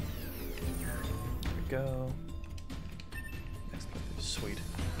 There we go. Next playthrough. Sweet.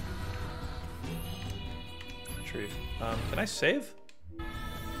 Retrieve. Can I save?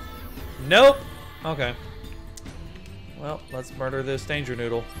 Nope. Okay. Well, let's murder this danger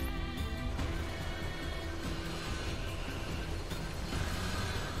noodle.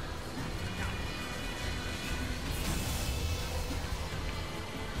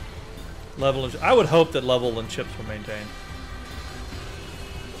 Level and I would hope that level and chips were maintained.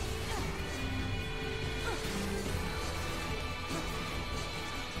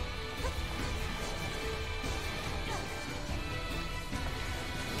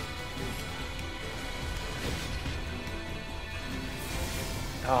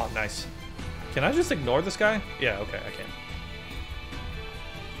 Oh, nice. Can I just ignore this guy? Yeah, okay, I can.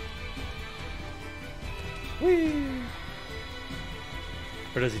 Whee!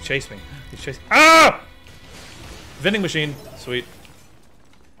 Or does he chase me? He's chasing. Ah! Vending machine. Sweet.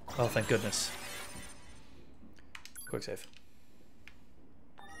 Oh, thank goodness. Quick save.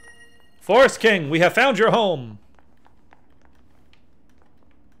 Forest King, we have found your home.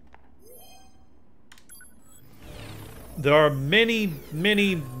 There are many,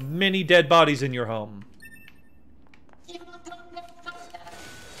 many, many dead bodies in your home. You will go no further.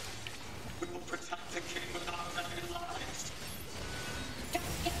 We will protect the king with our very lives. Don't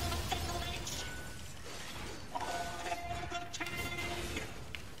give up the village. All hail the king.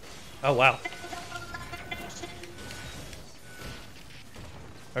 Oh, wow.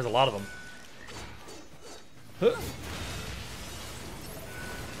 There's a lot of them. Huh.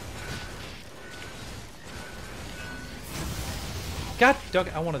 God dog,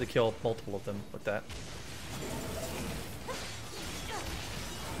 I wanted to kill multiple of them with that.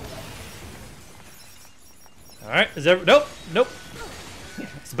 Alright, is there nope, nope. I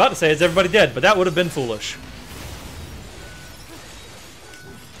was about to say, is everybody dead, but that would have been foolish.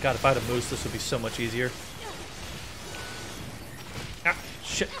 God, if I had a moose, this would be so much easier. Ah,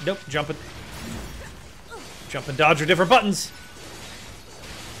 shit, nope, jumping. Jump and dodge are different buttons.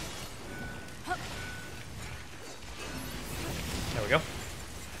 There we go.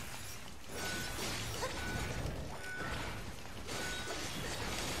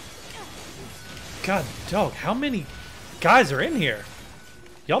 God, dog, how many guys are in here?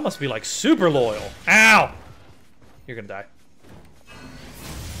 Y'all must be like super loyal. Ow! You're gonna die.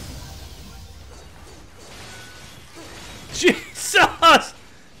 Jesus!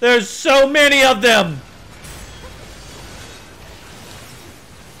 There's so many of them!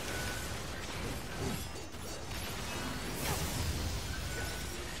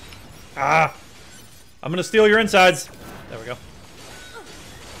 Ah! I'm gonna steal your insides. There we go.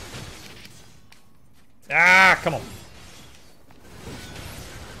 Ah, come on.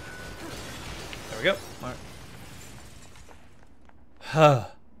 There we go. Alright.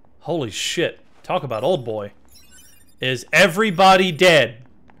 Holy shit. Talk about old boy. Is everybody dead?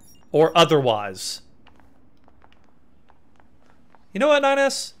 Or otherwise? You know what,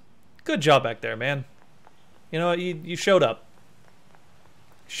 9S? Good job back there, man. You know what? You showed up.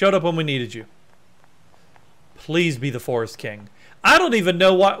 Showed up when we needed you. Please be the Forest King. I don't even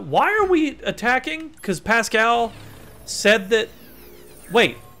know why. Why are we attacking? Because Pascal said that...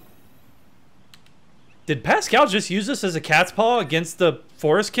 Wait. Did Pascal just use this as a cat's paw against the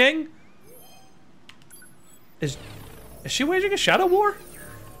Forest King? Is she waging a shadow war?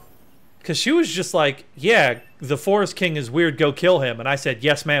 Because she was just like, yeah, the Forest King is weird, go kill him. And I said,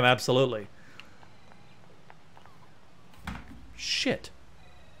 yes, ma'am, absolutely. Shit.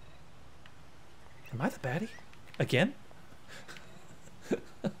 Am I the baddie? Again?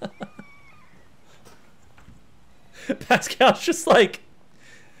 Pascal's just like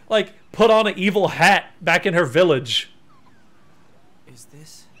put on an evil hat back in her village. Is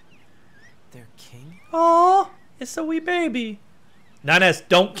this their king? Aww, it's a wee baby. 9S,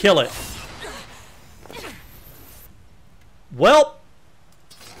 don't kill it. Well,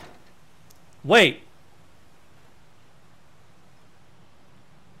 wait.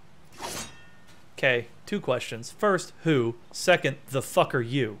 Okay, 2 questions. First, who? Second, the fuck are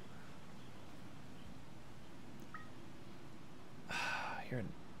you? You're an...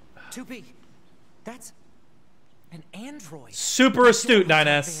 2B, that's an android. Super astute,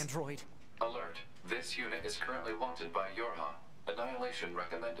 9S. Android. Alert. This unit is currently wanted by Jorha. Annihilation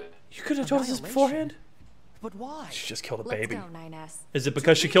recommended. You could have told us this beforehand. But why? She just killed a baby. Let's go, 9S. Is it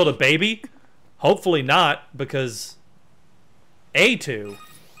because she killed a baby? Hopefully not, because A2.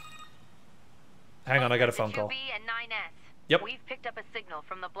 Hang on, I got a phone call. 2B and 9S. Yep. We've picked up a signal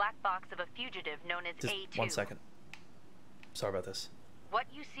from the black box of a fugitive known as Just A2. 1 second. Sorry about this. What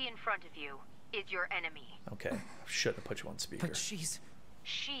you see in front of you is your enemy. Okay, I shouldn't have put you on speaker. But she's...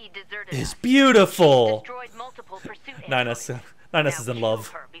 She deserted It's us. beautiful. Destroyed multiple pursuit 9S is in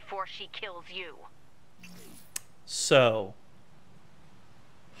love. Kill her before she kills you. So,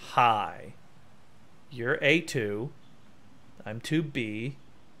 hi. You're A2. I'm 2B.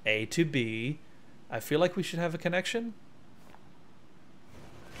 A to B. I feel like we should have a connection.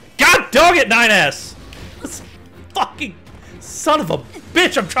 God dog it, 9S! This fucking son of a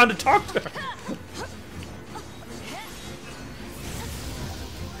bitch, I'm trying to talk to her.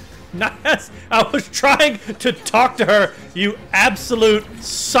 9S, I was trying to talk to her, you absolute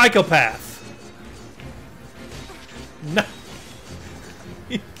psychopath. No.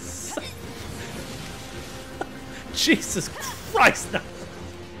 Jesus Christ, no.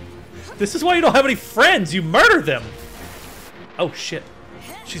 This is why you don't have any friends. You murder them. Oh, shit.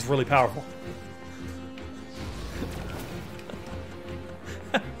 She's really powerful.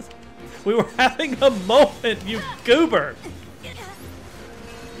 We were having a moment, you goober.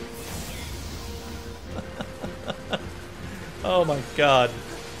 Oh my god.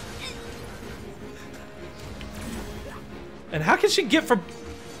 And how can she get from...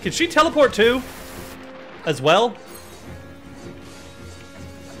 Can she teleport too? As well?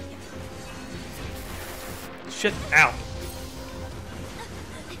 Shit, ow.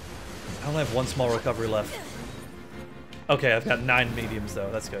 I only have one small recovery left. Okay, I've got 9 mediums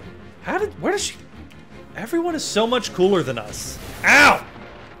though, that's good. Where does she... Everyone is so much cooler than us. Ow!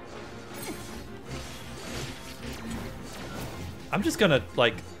 I'm just gonna,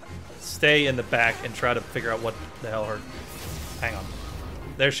 like, stay in the back and try to figure out what the hell her... Hang on.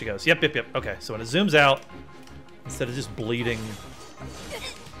 There she goes. Yep, yep, yep. Okay, so when it zooms out, instead of just bleeding...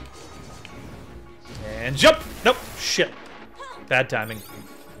 And jump! Nope. Shit. Bad timing.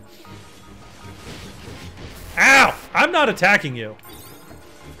 Ow! I'm not attacking you.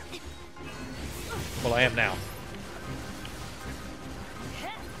 Well, I am now.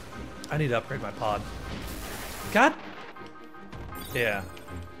 I need to upgrade my pod. God. Yeah.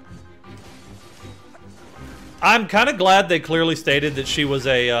 I'm kind of glad they clearly stated that she was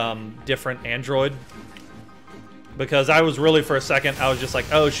a different android. Because I was really, for a second, I was just like,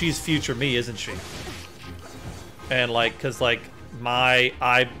 oh, she's future me, isn't she? And like, cause like, my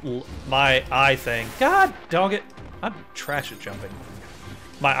eye thing. God dog it. I'm trash at jumping.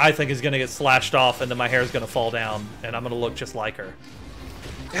 My eye thing is gonna get slashed off and then my hair is gonna fall down and I'm gonna look just like her.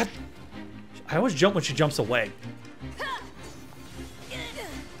 God. I always jump when she jumps away.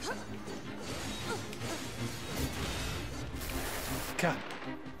 God.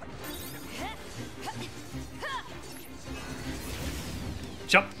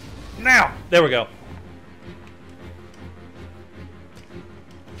 Jump. Now. There we go.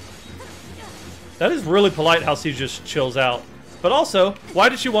 That is really polite how she just chills out. But also, why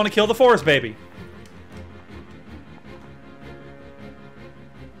did she want to kill the forest baby?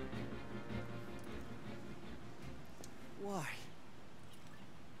 Why?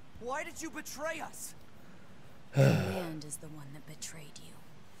 Why did you betray us? Command is the one that betrayed you.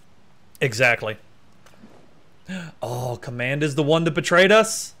 Exactly. Oh, Command is the one that betrayed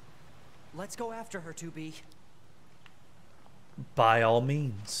us? Let's go after her, 2B. By all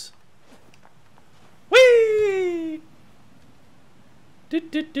means. Whee!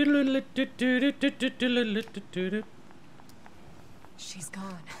 She's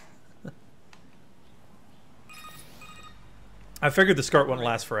gone. I figured the skirt wouldn't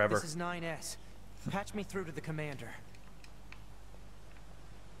last forever. This is 9S. Patch me through to the commander.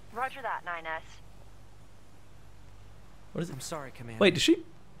 Roger that, 9S. What is it? I'm sorry, Commander. Wait, does she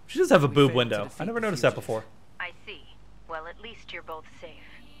does have a We boob failed to window. defeat I never the noticed that I fugitive. before. see. Well, at least you're both safe.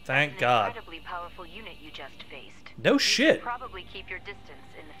 Thank An God. incredibly powerful unit you just faced. No You shit. should probably keep your distance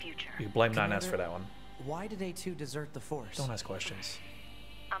in the future. You can blame 9S Commander, for that one. Why did A2 desert the force? Don't ask questions.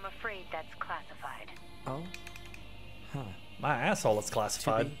 I'm afraid that's classified. Oh? Huh. My asshole is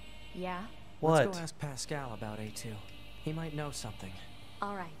classified. 2B, Yeah? What? let's go ask Pascal about A2. He might know something.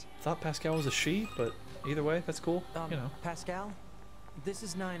 All right. Thought Pascal was a she, but either way, that's cool. You know. Pascal? This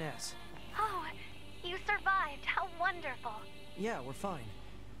is 9S. Oh, you survived. How wonderful. Yeah, we're fine.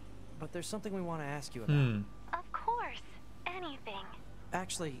 But there's something we want to ask you about. Of course. Anything.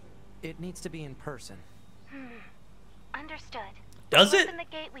 Actually, it needs to be in person. Understood. Does it? Open the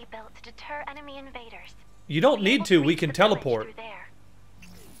gate we built to deter enemy invaders. You don't Be need able to. We reach can the village teleport. through there.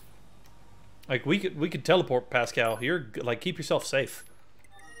 Like we could teleport, Pascal. You're like, keep yourself safe.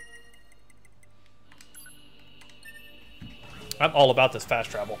 I'm all about this fast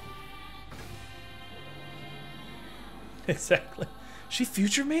travel. Exactly. She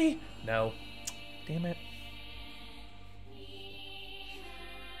future me? No. Damn it.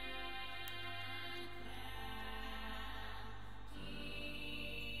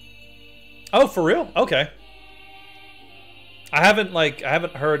 Oh, for real? Okay. I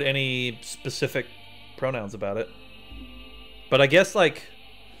haven't heard any specific pronouns about it. But I guess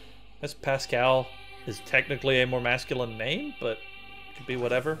Pascal is technically a more masculine name, but it could be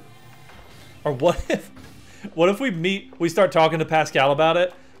whatever. Or what if we start talking to Pascal about it,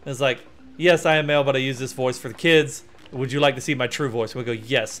 and it's like, yes, I am male, but I use this voice for the kids. Would you like to see my true voice? And we go,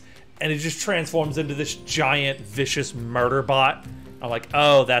 yes. And it just transforms into this giant, vicious murder bot. I'm like,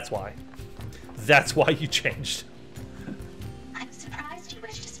 oh, that's why. That's why you changed. I'm surprised you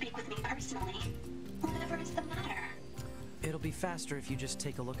wish to speak with me personally. Whatever is the matter? It'll be faster if you just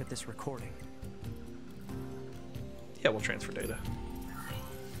take a look at this recording. Yeah, we'll transfer data.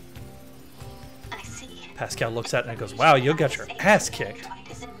 Pascal looks at it and goes, wow, you'll get your ass kicked.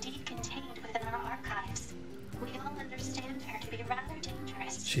 Is indeed contained within our archives. We all understand her to be rather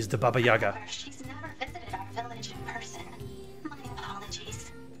dangerous. She's the Baba Yaga. However, she's never visited our village in person. My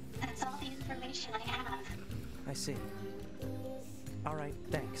apologies. That's all the information I have. I see. All right,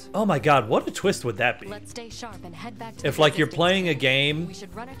 thanks. Oh my god, what a twist would that be? Let's stay sharp and head back to If the like you're existing playing a state. game We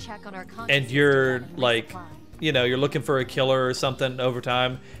should run a check on our and consciousness you're to get a like, resupply. you know, you're looking for a killer or something over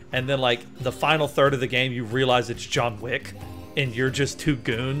time, and then like the final third of the game you realize it's John Wick and you're just two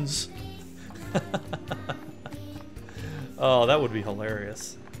goons. Oh, that would be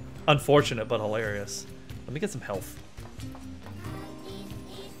hilarious. Unfortunate, but hilarious. Let me get some health.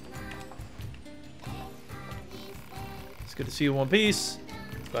 It's good to see you in one piece.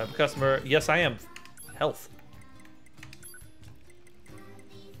 Buy a customer. Yes, I am. Health.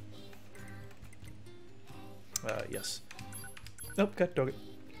 Yes. Nope, cut dog it.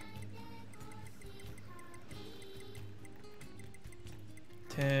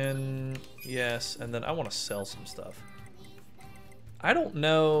 $10, yes, and then I want to sell some stuff. I don't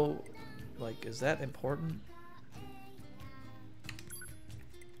know, like, is that important?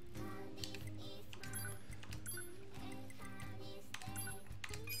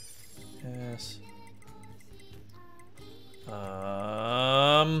 Yes.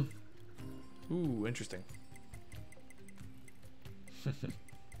 Ooh, interesting.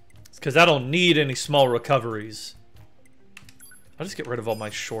 It's because I don't need any small recoveries. I'll just get rid of all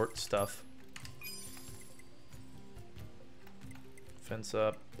my short stuff. Fence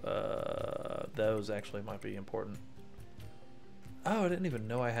up. Those actually might be important. Oh, I didn't even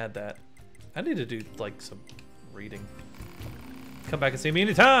know I had that. I need to do like some reading. Come back and see me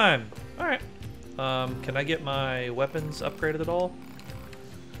anytime. All right. Can I get my weapons upgraded at all?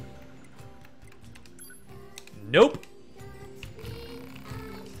 Nope.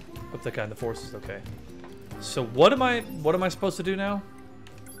 Up that guy in the force is okay. So what am I supposed to do now?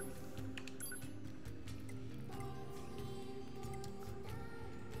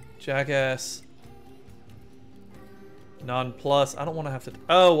 Jackass. Non-plus. I don't want to have to...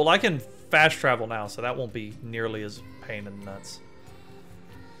 Oh, well, I can fast travel now, so that won't be nearly as pain in the nuts.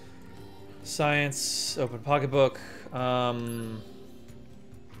 Science. Open pocketbook. Yeah.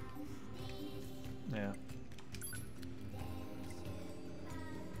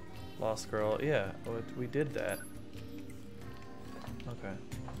 Lost girl. Yeah, we did that. Okay.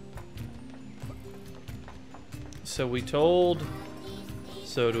 So we told...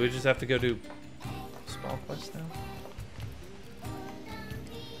 So do we just have to go do small quests now?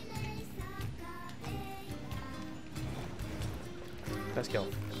 Pascal.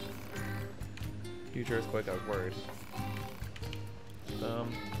 Huge earthquake, I was worried.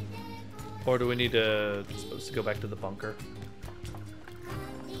 Or do we need to... supposed to go back to the bunker?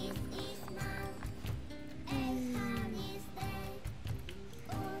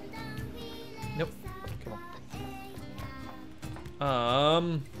 Nope. Come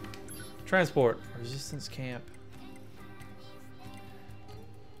on. Transport. Resistance camp.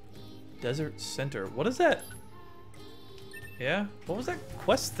 Desert center. What is that? Yeah? What was that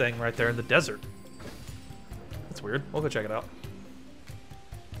quest thing right there in the desert? That's weird. We'll go check it out.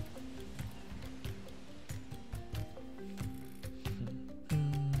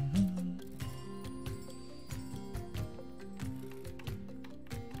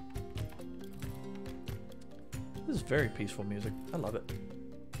 This is very peaceful music. I love it.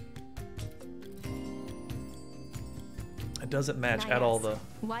 It doesn't match at all the...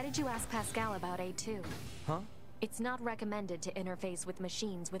 Why did you ask Pascal about A2? Huh? It's not recommended to interface with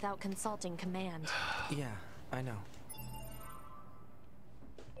machines without consulting command. Yeah, I know.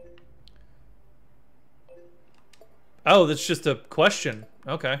 Oh, that's just a question.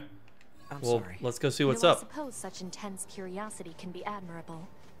 Okay. I'm Well, sorry. let's go see what's Though I up. suppose such intense curiosity can be admirable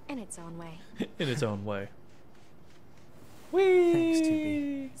in its own way. In its own way. Whee! Thanks,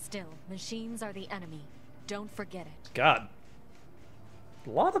 2B. Still, machines are the enemy. Don't forget it. God. A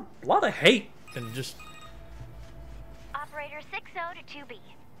lot of hate and just... Operator 60 to 2B.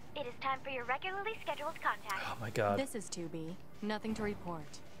 It is time for your regularly scheduled contact. Oh my god. This is 2B. Nothing to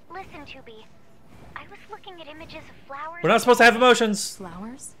report. Listen, 2B. I was looking at images of flowers. We're not supposed to have emotions.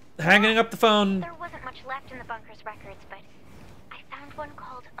 Flowers? Hanging up the phone. There wasn't much left in the bunker's records, but I found one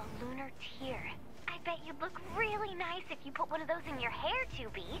called a lunar tear. I bet you'd look really nice if you put one of those in your hair,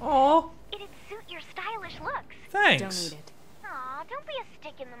 2B. Aw, It'd suit your stylish looks. thanks. Don't need it. Aw, don't be a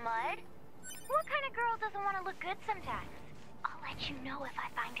stick in the mud. What kind of girl doesn't want to look good sometimes? I'll let you know if I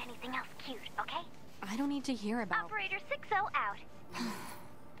find anything else cute, okay? I don't need to hear about. Operator 60 out.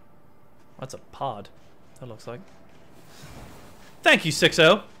 That's a pod. That looks like. Thank you,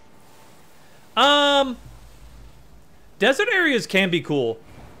 60. Desert areas can be cool.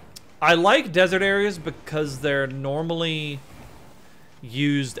 I like desert areas because they're normally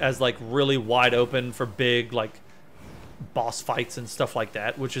used as like really wide open for big like boss fights and stuff like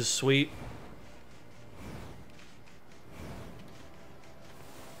that, which is sweet.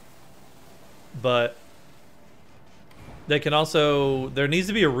 But they can also, there needs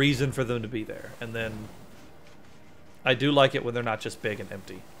to be a reason for them to be there. And then I do like it when they're not just big and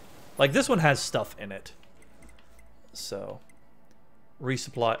empty. Like this one has stuff in it. So,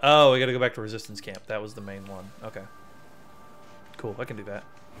 resupply. Oh, we gotta go back to resistance camp. That was the main one. Okay. Cool, I can do that.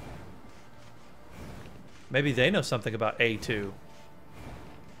 Maybe they know something about A2.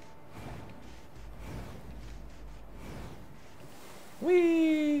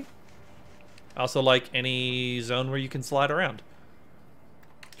 Whee! Also like any zone where you can slide around.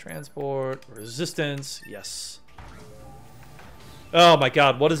 Transport, resistance, yes. Oh my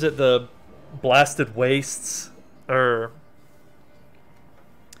god, what is it? The blasted wastes? Or...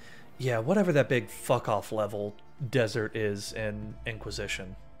 yeah, whatever that big fuck-off level desert is in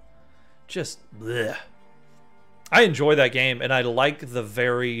Inquisition. Just, bleh. I enjoy that game, and I like the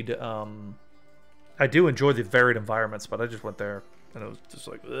varied, I do enjoy the varied environments, but I just went there, and it was just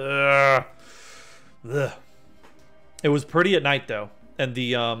like, ugh. Ugh. It was pretty at night, though, and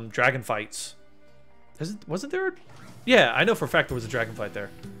the, dragon fights. Wasn't there? Yeah, I know for a fact there was a dragon fight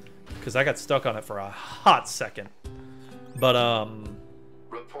there, because I got stuck on it for a hot second. But,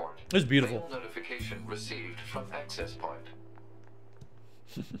 Report. it was beautiful. Mail notification received from access point.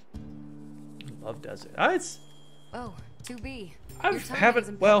 Love desert. It's... Oh, 2B. I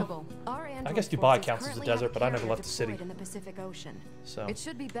haven't, well, I guess Dubai counts as a desert, but I never left the city. In the Pacific Ocean. So. It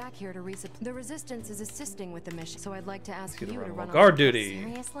should be back here to resupply. The Resistance is assisting with the mission, so I'd like to ask you to run guard duty.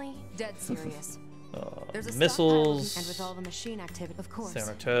 Seriously? Dead serious. There's a missiles. And with all the machine activity, of course.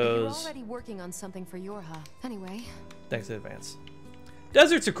 Thanatos. You're already working on something for your hub. Anyway. Thanks in advance.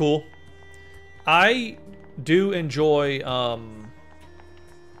 Deserts are cool. I do enjoy, oh,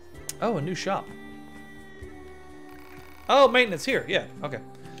 a new shop. Oh, maintenance here. Yeah, okay.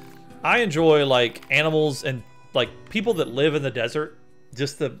 I enjoy, like, animals and, like, people that live in the desert.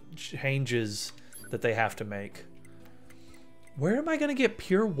 Just the changes that they have to make. Where am I going to get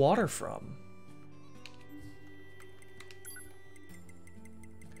pure water from?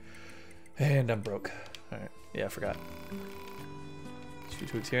 And I'm broke. Alright. Yeah, I forgot. 2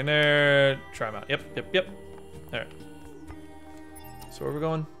 tweaks here and there. Try them out. Yep. Alright. So where are we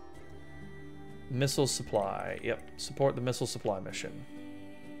going? Missile supply. Yep. Support the missile supply mission.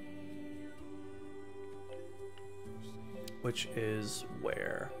 Which is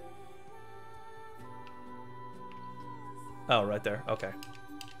where? Oh, right there. Okay.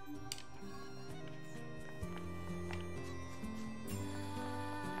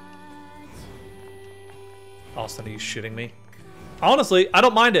 Austin, are you shitting me? Honestly, I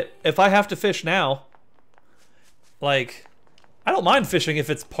don't mind it. If I have to fish now, like, I don't mind fishing if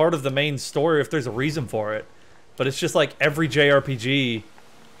it's part of the main story, if there's a reason for it. But it's just like every JRPG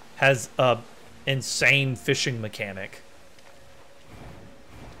has a insane fishing mechanic.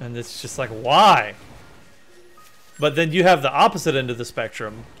 And it's just like, why? But then you have the opposite end of the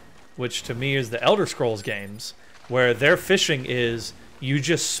spectrum, which to me is the Elder Scrolls games, where their fishing is you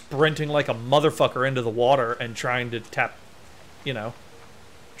just sprinting like a motherfucker into the water and trying to tap, you know,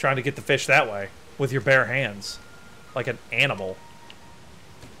 trying to get the fish that way with your bare hands, like an animal.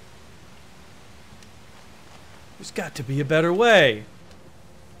 There's got to be a better way.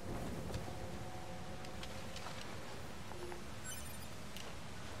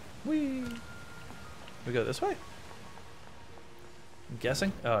 Whee! We go this way? I'm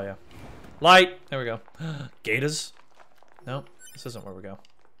guessing? Oh, yeah. Light! There we go. Gators? No, this isn't where we go.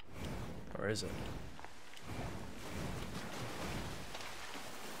 Or is it?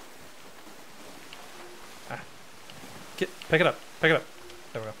 Ah. Pick it up. Pick it up.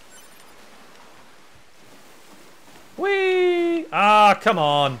 There we go. Whee! Ah, come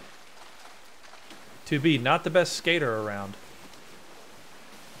on. 2B, not the best skater around.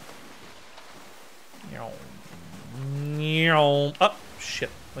 Oh, shit.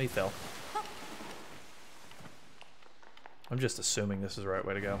 Well, he fell. I'm just assuming this is the right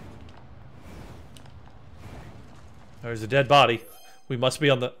way to go. There's a dead body. We must be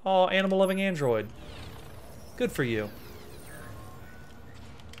on the... Oh, animal-loving android. Good for you.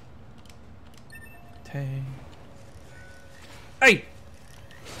 Tang. Hey!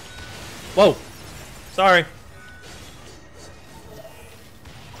 Whoa. Sorry. There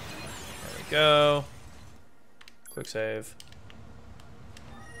we go. Quick save.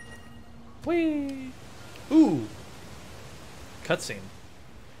 Whee! Ooh! Cutscene.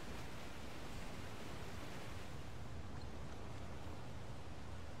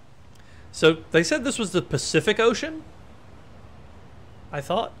 So they said this was the Pacific Ocean? I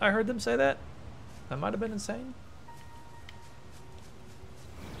thought I heard them say that. That might have been insane.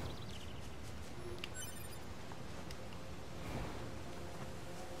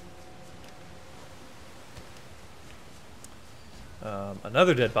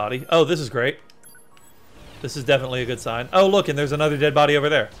 Another dead body. Oh, this is great. This is definitely a good sign. Oh, look, and there's another dead body over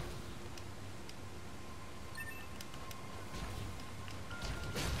there.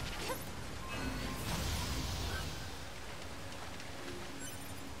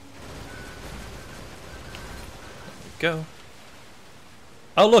 There we go.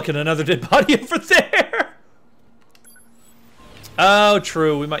 Oh, look, and another dead body over there. Oh,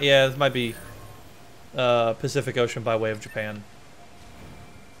 true. We might, yeah, this might be Pacific Ocean by way of Japan.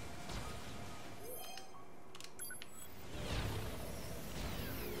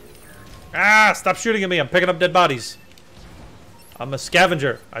 Ah, stop shooting at me. I'm picking up dead bodies. I'm a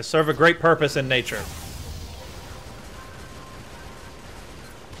scavenger. I serve a great purpose in nature.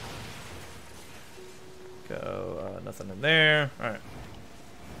 Go, nothing in there. Alright.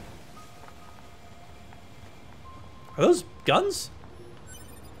 Are those guns?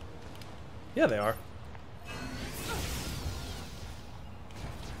 Yeah, they are.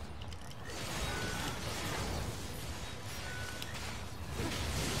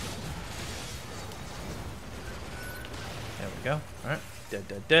 Go. Alright. Dead,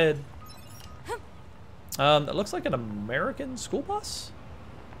 dead, dead. That looks like an American school bus?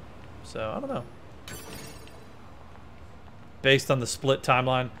 So, I don't know. Based on the split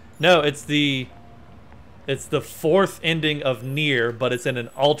timeline. No, it's the fourth ending of NieR, but it's in an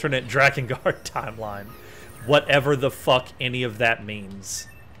alternate Drakengard timeline. Whatever the fuck any of that means.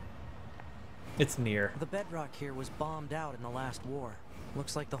 It's NieR. The bedrock here was bombed out in the last war.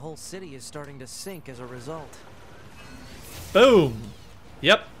 Looks like the whole city is starting to sink as a result. Boom.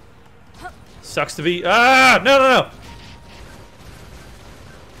 Yep. Sucks to be. Ah! No, no, no.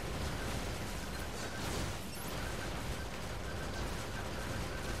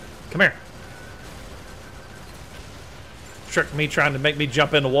 Come here. Trick me trying to make me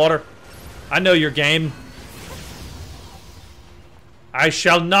jump in the water. I know your game. I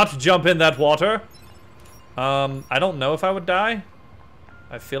shall not jump in that water. I don't know if I would die.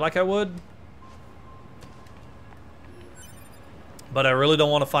 I feel like I would. But I really don't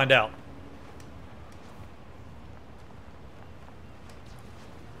want to find out.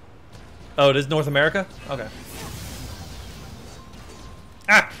 Oh, it is North America? Okay.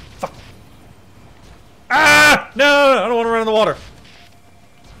 Ah! Fuck. Ah! No, no, no, I don't want to run in the water.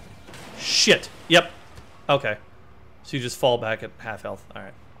 Shit. Yep. Okay. So you just fall back at half health.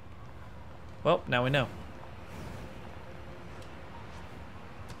 Alright. Well, now we know.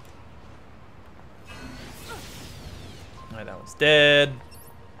 Alright, that one's dead.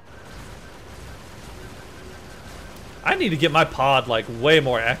 I need to get my pod, like, way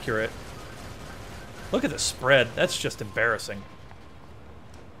more accurate. Look at the spread. That's just embarrassing.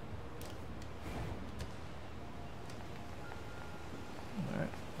 Alright,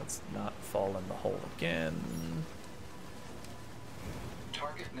 let's not fall in the hole again.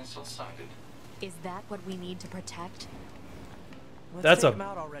 Target missile sighted. Is that what we need to protect? That's a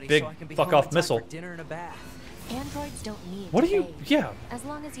big fuck-off missile. Dinner and a bath. Androids don't need What to are you? bathe. Yeah. As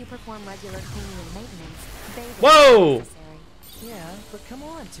long as you perform regular cleaning and maintenance, bathing Whoa! is necessary. Yeah, but come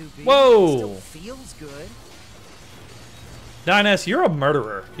on, 2B. Whoa! It still feels good. 9S, you're a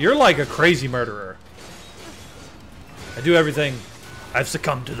murderer. You're like a crazy murderer. I do everything. I've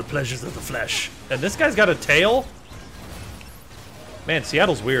succumbed to the pleasures of the flesh. And this guy's got a tail? Man,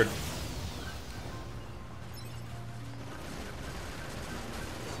 Seattle's weird.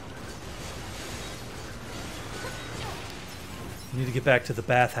 You need to get back to the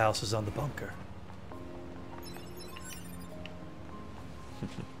bathhouses on the bunker.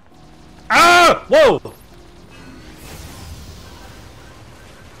 Ah! Whoa!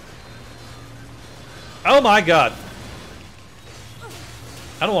 Oh my god.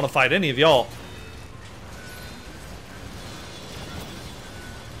 I don't want to fight any of y'all.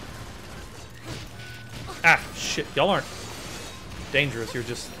 Ah, shit. Y'all aren't dangerous. You're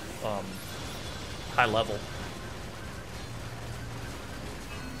just, high level.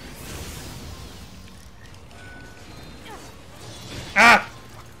 Ah!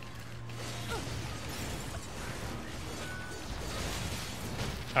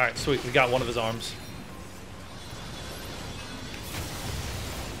 Alright, sweet. We got one of his arms.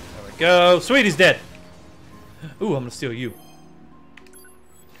 There we go. Sweet, he's dead. Ooh, I'm gonna steal you.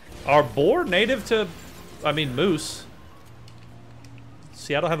 Are boar native to, I mean, moose?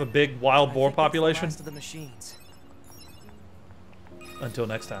 Seattle have a big wild boar population? That's the last of the machines. Until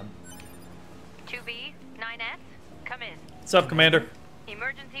next time. 2B, 9S, come in. What's up, Commander?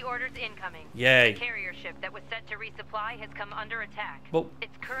 Emergency orders incoming. Yay. The carrier ship that was set to resupply has come under attack. Well,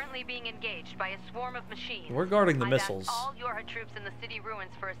 it's currently being engaged by a swarm of machines. we're guarding the I've missiles. asked all Yorha troops in the city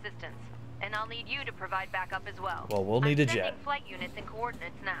ruins for assistance, and I'll need you to provide backup as well. Well, we'll need a jet. Sending flight units and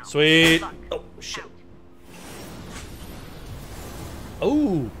coordinates now. Sweet. Good luck. Oh, shit. Out.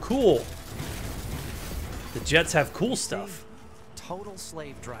 Oh, cool. The jets have cool stuff. Total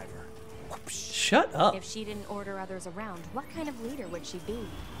slave driver. Shut up. If she didn't order others around, what kind of leader would she be?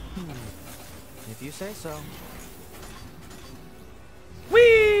 If you say so.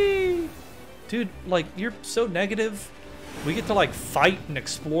 Whee! Dude, like, you're so negative. We get to, like, fight and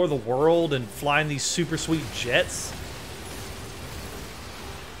explore the world and fly in these super sweet jets.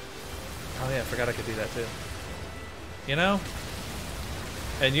 Oh, yeah, I forgot I could do that, too. You know?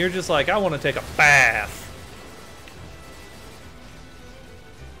 And you're just like, I want to take a bath.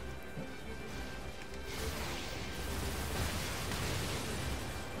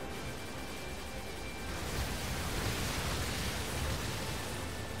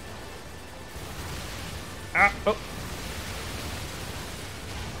 Ah, oh.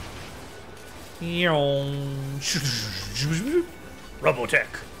 Robotech.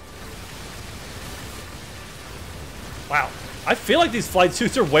 Wow. I feel like these flight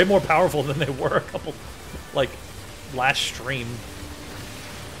suits are way more powerful than they were a couple, like, last stream.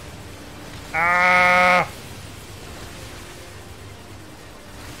 Ah!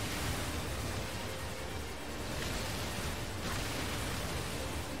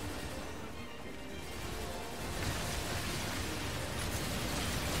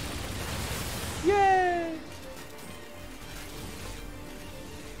 Yay!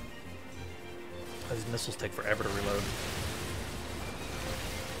 These missiles take forever to reload.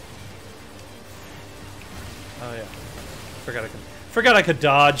 Oh yeah, forgot I could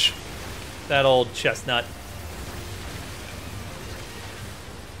dodge that old chestnut.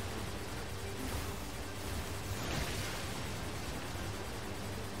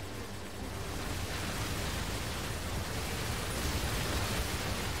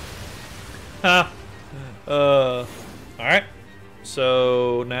 Huh. All right.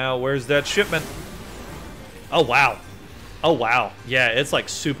 So now where's that shipment? Oh wow. Oh wow. Yeah, it's like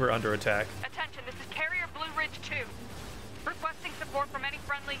super under attack. Attention, this is Carrier Blue Ridge 2. Requesting support from any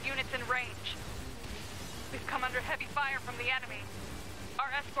friendly units in range. We've come under heavy fire from the enemy. Our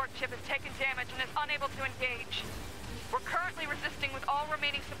escort ship has taken damage and is unable to engage. We're currently resisting with all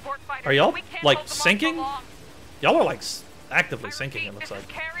remaining support fighters. Are y'all We can't like hold them off sinking? for long. Y'all are like actively I sinking, repeat, it looks this like.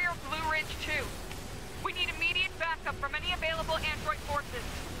 is Carrier Blue Ridge 2. We need immediate backup from any available android forces.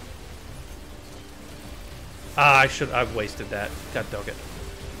 Ah, I've wasted that. God dog it.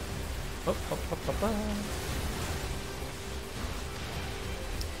 Oh, oh, oh, oh, oh.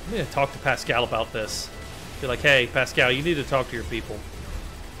 I'm gonna talk to Pascal about this. Be like, hey, Pascal, you need to talk to your people.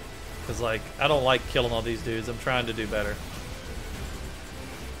 Because, like, I don't like killing all these dudes. I'm trying to do better.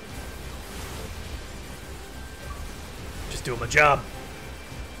 Just doing my job.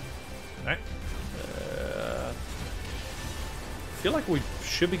 Alright. I feel like we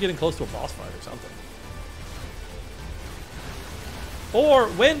should be getting close to a boss fight or something. Or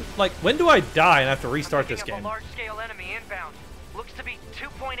when do I die and have to restart this game? A large-scale enemy inbound. Looks to be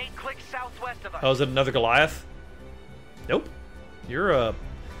 2.8 clicks southwest of us. Oh, is it another Goliath? Nope. You're a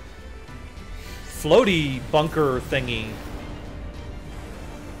floaty bunker thingy.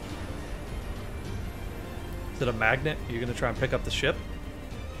 Is it a magnet? You're gonna try and pick up the ship?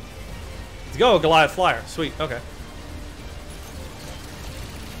 Let's go, Goliath flyer. Sweet. Okay.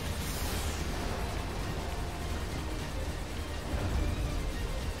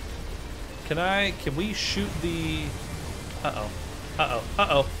 Can we shoot the... Uh-oh. Uh-oh.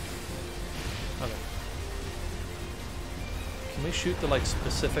 Uh-oh. Okay. Can we shoot the, like,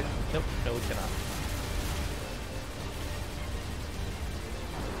 specific... Nope. No, we cannot.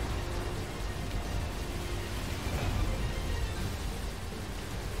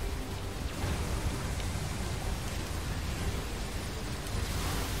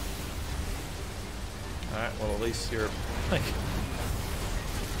 Alright, well, at least you're, like...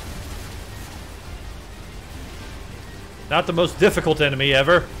 Not the most difficult enemy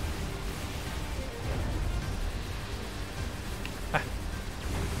ever. Ah.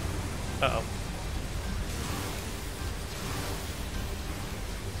 Uh-oh.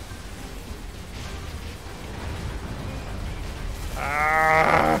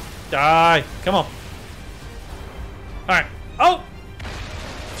 Ah, die. Come on. Alright. Oh!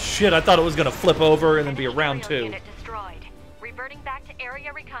 Shit, I thought it was going to flip over and then be a round two. Unit destroyed. Reverting back to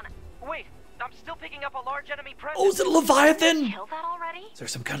area recon. Wait, I'm still picking up a large enemy presence. Oh, is it a Leviathan? Kill that already? Is there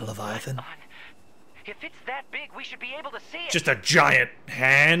some kind of Leviathan? If it's that big, we should be able to see it. Just a giant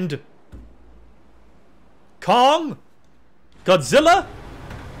hand. Kong? Godzilla?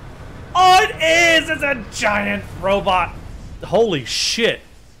 Oh, it is! It's a giant robot. Holy shit.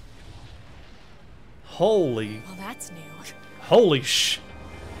 Holy. Well, that's new. Holy sh.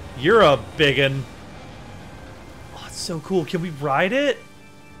 You're a biggin. Oh, it's so cool. Can we ride it?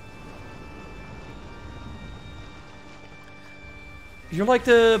 You're like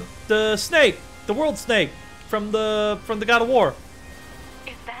the snake, the world snake from the God of War.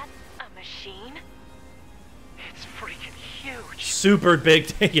 Is that a machine? It's freaking huge. Super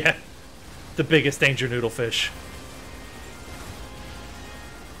big, yeah. The biggest danger noodlefish.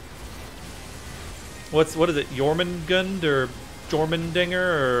 What is it? Jormungandr or Jormundinger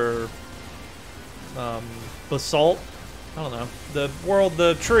or basalt? I don't know.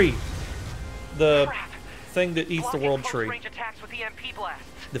 The tree. The Crap. thing that eats the Blocking world close tree. range attacks with EMP blasts.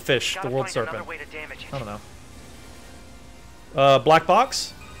 The fish, Gotta the world find serpent. another way to damage it. I don't know. Black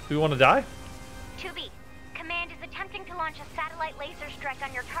box? Do we want to die? 2B, Command is attempting to launch a satellite laser strike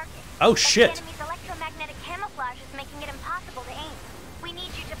on your target. Oh But shit. the enemy's electromagnetic camouflage is making it impossible to aim. We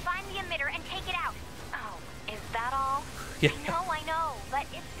need you to find the emitter and take it out. Oh, is that all? Yeah. I know, but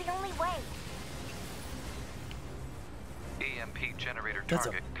it's the only way. EMP generator That's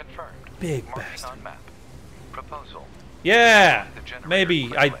target confirmed. Big Marking bastard. on map. Proposal. Yeah. The generator Maybe.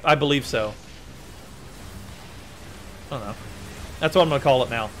 quickly. I believe so. I don't know. That's what I'm gonna call it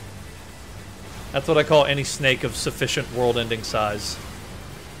now. That's what I call any snake of sufficient world-ending size.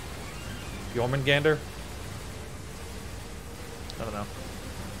 Jormungandr? I don't know.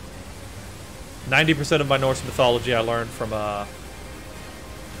 90% of my Norse mythology I learned from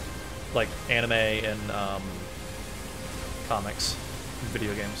like anime and comics, and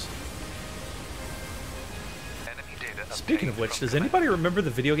video games. Enemy data Speaking of obtained which, from does command. anybody remember the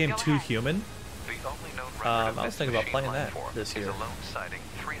video game Go Too ahead. Human? The only known record of I was this thinking about machine playing life that form this is year. a lone sighting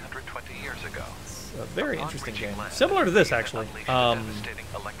 320 years ago. It's a very Upon interesting reaching game. land, Similar to this, the actually. unleashed a devastating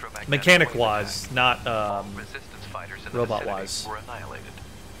electromagnetic Mechanic-wise, wave not attack. Resistance fighters in the robot-wise. vicinity were annihilated.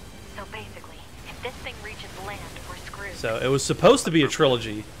 So basically, if this thing reaches land, we're screwed. So it was supposed to be a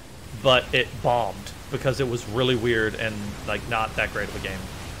trilogy, but it bombed because it was really weird and like not that great of a game.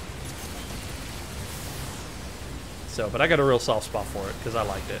 So, but I got a real soft spot for it because I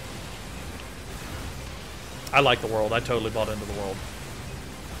liked it. I like the world. I totally bought into the world.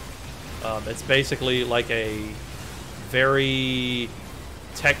 It's basically like a very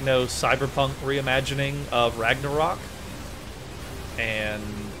techno cyberpunk reimagining of Ragnarok, and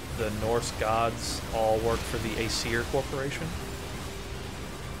the Norse gods all work for the Aesir Corporation.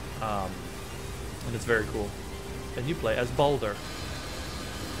 And it's very cool. And you play as Baldur.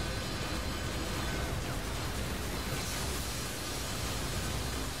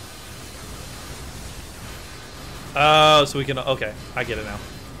 Oh, so we can... Okay, I get it now.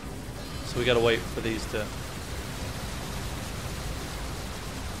 So we gotta wait for these to...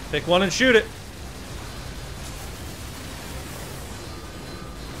 Pick one and shoot it.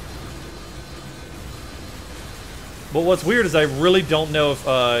 But what's weird is I really don't know if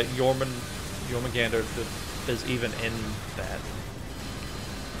Jormungandr is even in that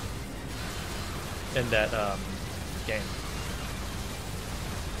game.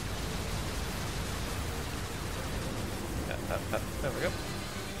 There we go.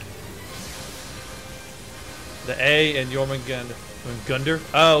 The A in Jormungandr.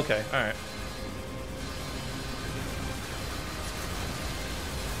 Oh, okay. All right.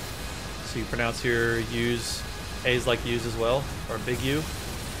 So you pronounce your U's, A's like U's as well, or big U.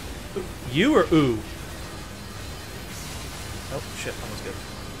 U or ooh? Oh shit, almost good.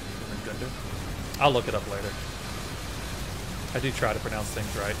 Jormungandr. I'll look it up later. I do try to pronounce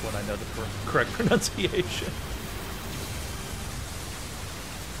things right when I know the correct pronunciation.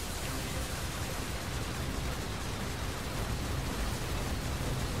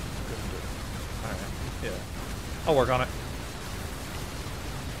 Yeah, I'll work on it.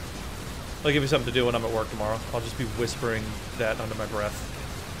 I'll give you something to do when I'm at work tomorrow. I'll just be whispering that under my breath.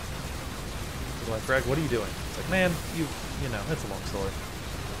 Like, Greg, what are you doing? It's like, man, you know, it's a long story.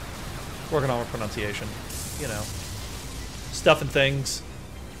 Working on my pronunciation, you know, stuff and things.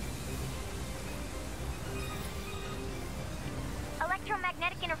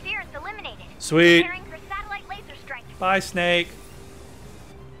 Electromagnetic interference eliminated. Sweet. Preparing for satellite laser strike. Bye, Snake.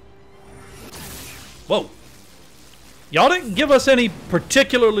 Whoa. Y'all didn't give us any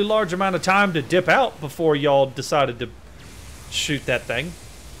particularly large amount of time to dip out before y'all decided to shoot that thing.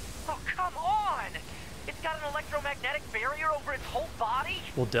 Oh, come on! It's got an electromagnetic barrier over its whole body?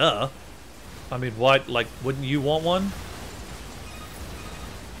 Well, duh. I mean, what? Like, wouldn't you want one?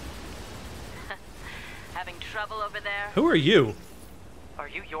 trouble over there? Who are you? Are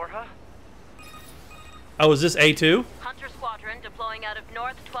you Yorha? Oh, is this A2? Hunter Squadron deploying out of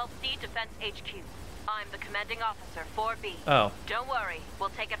North 12C Defense HQ. I'm the commanding officer, 4B. Oh. Don't worry, we'll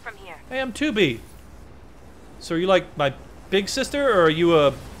take it from here. Hey, I'm 2B. So are you like my big sister, or are you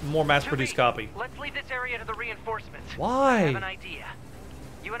a more mass-produced copy? Let's leave this area to the reinforcements. Why? I have an idea.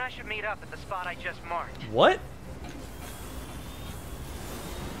 You and I should meet up at the spot I just marked. What?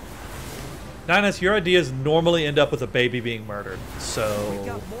 Ninus, your ideas normally end up with a baby being murdered, so... We've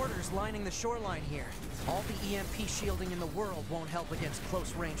got mortars lining the shoreline here. All the EMP shielding in the world won't help against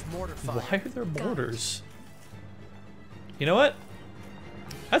close-range mortar fire. Why are there mortars? You know what?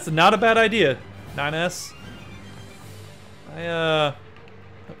 That's not a bad idea, 9S. Oh, there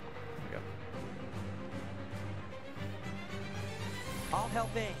we go. I'll help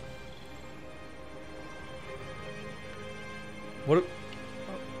aim. What?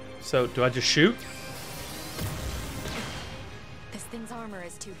 So, do I just shoot? This thing's armor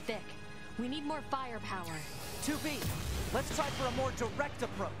is too thick. We need more firepower. 2B, let's try for a more direct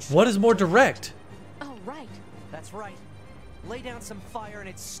approach. What is more direct? Oh, right. That's right. Lay down some fire in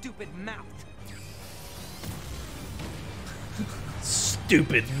its stupid mouth.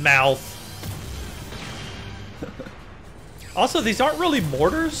 Stupid mouth. Also, these aren't really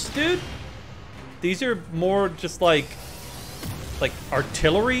mortars, dude. These are more just like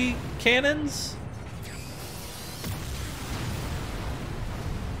artillery cannons.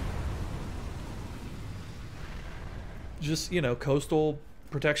 Just, you know, coastal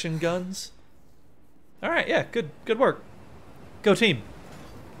protection guns. All right, yeah, good work. Go team.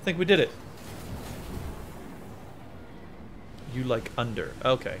 I think we did it. You like under.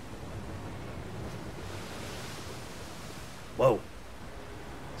 Okay. Whoa.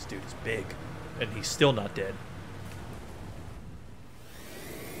 This dude is big. And he's still not dead.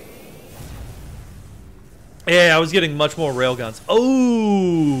 Yeah, I was getting much more railguns.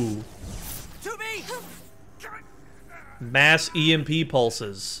 Oh! Mass EMP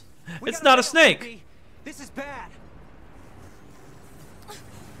pulses. It's not a snake. This is bad.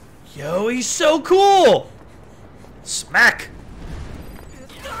 Yo, he's so cool! Smack!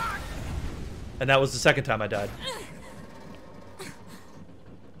 And that was the second time I died.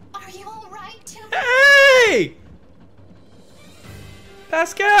 Are you alright, too? Hey!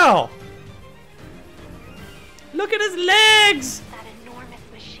 Pascal! Look at his legs! That enormous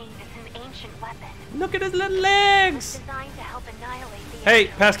machine is an ancient weapon. Look at his little legs! Designed to help annihilate the Hey,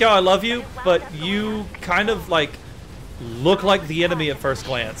 enemy. Pascal, I love you, but you kind of, like, look like the enemy at first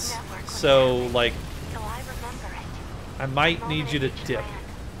glance. So, like, So I remember it. I might need you to dip.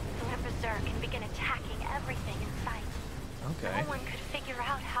 So went berserk and began attacking everything in sight. Okay. No one could figure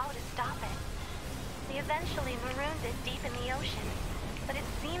out how to stop it. We eventually marooned it deep in the ocean, but it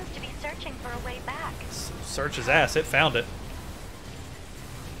seems to be searching for a way back. Search his ass, it found it.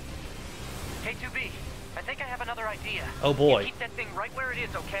 Hey, 2B, I think I have another idea. Oh boy. You keep that thing right where it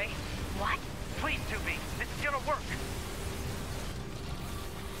is, okay? What? Please, 2B, this is gonna work.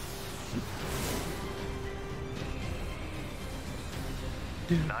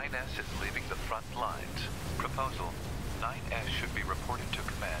 Dude. 9S is leaving the front lines. Proposal: 9S should be reported to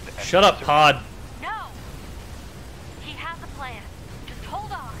command. Shut up, Pod. No! He has a plan. Just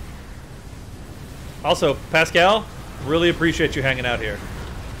hold on. Also, Pascal, really appreciate you hanging out here.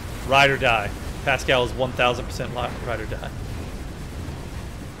 Ride or die. Pascal is 1000% ride or die.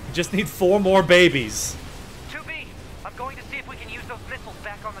 Just need 4 more babies. 2B, I'm going to see if we can use those missiles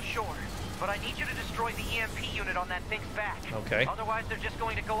back on the shore. But I need you to destroy the EMP unit on that thing's back. Okay. Otherwise, they're just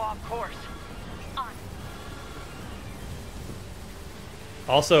going to go off course. On.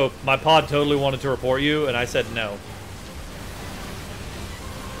 Also, my pod totally wanted to report you, and I said no.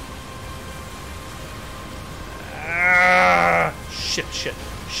 Ah, shit.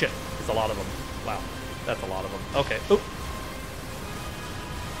 There's a lot of them. Wow, that's a lot of them. Okay. Oop.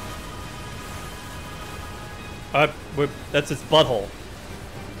 That's its butthole.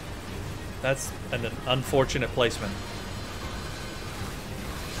 That's an unfortunate placement.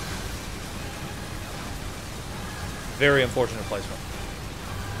 Very unfortunate placement.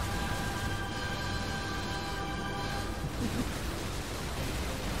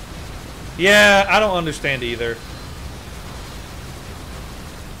 Yeah, I don't understand either.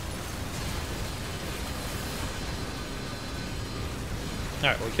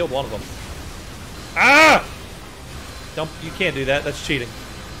 Alright, well, we killed one of them. Ah! You can't do that. That's cheating.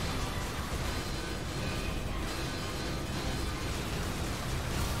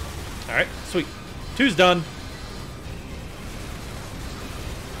 Alright, sweet. 2's done.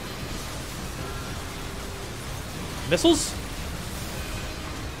 Missiles?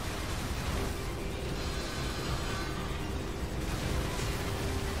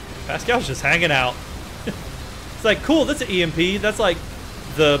 Pascal's just hanging out. It's like, cool, that's an EMP. That's like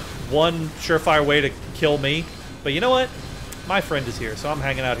the one surefire way to kill me. But you know what? My friend is here, so I'm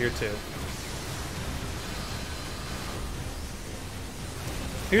hanging out here too.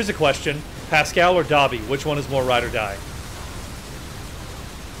 Here's a question. Pascal or Dobby? Which one is more ride or die?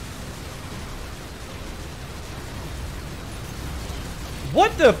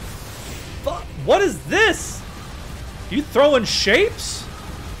 What the fuck? What is this? You throwing shapes?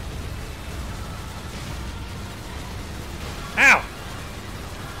 Ow!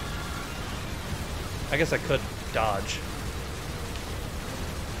 I guess I could dodge.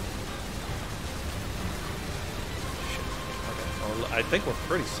 Shit. Okay. Well, I think we're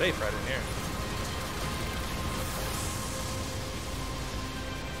pretty safe right in here.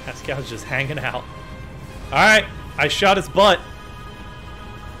 Pascal's just hanging out. Alright, I shot his butt.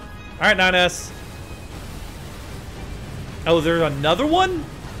 Alright, 9S. Oh, there's another one?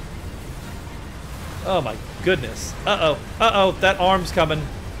 Oh my goodness. Uh-oh. Uh-oh, that arm's coming.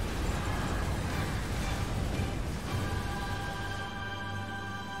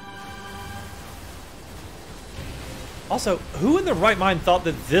 Also, who in their right mind thought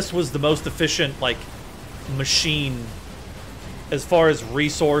that this was the most efficient, like, machine as far as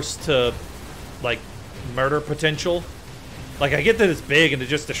resource to, like, murder potential? Like, I get that it's big and it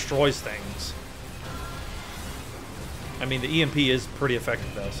just destroys things. I mean, the EMP is pretty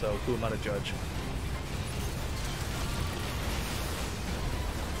effective, though, so who am I to judge?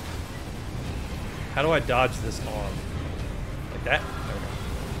 How do I dodge this arm? Like that? There we go.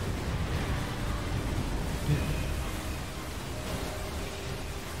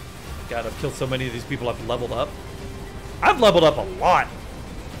 God, I've killed so many of these people I've leveled up. I've leveled up a lot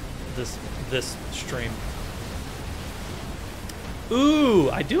this stream. Ooh,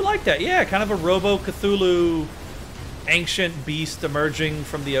 I do like that. Yeah, kind of a Robo Cthulhu ancient beast emerging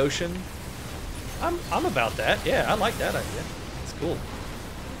from the ocean. I'm about that. Yeah, I like that idea. It's cool.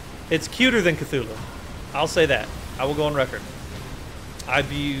 It's cuter than Cthulhu. I'll say that. I will go on record. I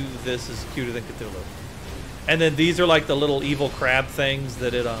view this as cuter than Cthulhu. And then these are like the little evil crab things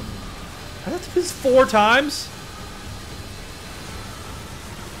that it I have to do this 4 times?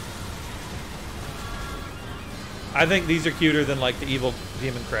 I think these are cuter than like the evil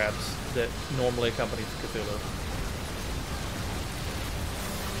demon crabs that normally accompany Cthulhu.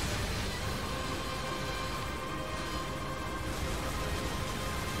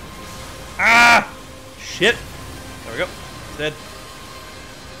 Ah! Shit. There we go. It's dead.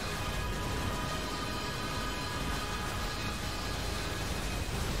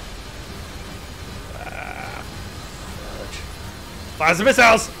 Ah. Fire some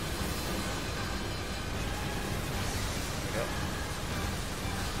missiles! There we go.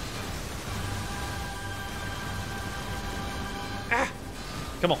 Ah!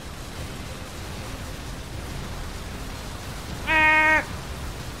 Come on. Ah!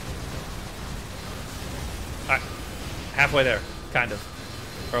 Alright. Halfway there, kind of.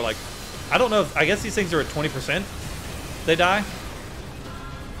 Or like, I don't know if, I guess these things are at 20%. They die?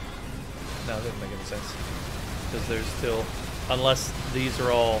 No, it doesn't make any sense. Because there's still, unless these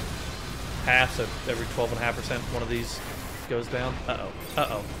are all half, so every 12.5% one of these goes down. Uh-oh.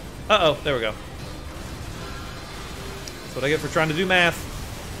 Uh-oh. Uh-oh. There we go. That's what I get for trying to do math.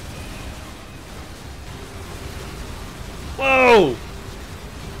 Whoa!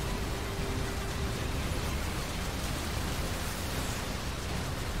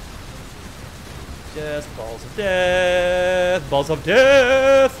 Just balls of death! Balls of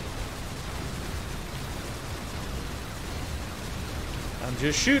death! I'm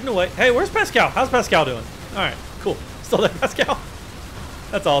just shooting away. Hey, where's Pascal? How's Pascal doing? Alright, cool. Still there, Pascal?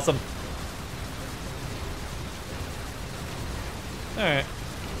 That's awesome. Alright.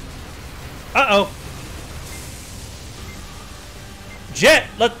 Uh-oh. Jet!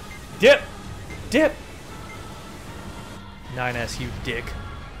 Let... Dip! Dip! 9S, you dick.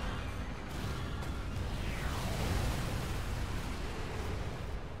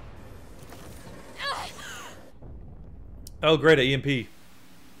 Oh, great, a EMP.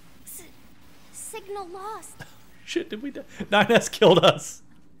 Signal lost. Shit, did we die? 9S killed us.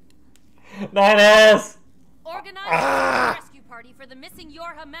 9S! Organize a rescue party for the missing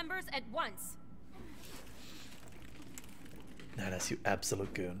Yorha members at once. 9S, you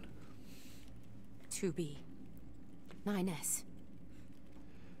absolute goon. 2B. 9S.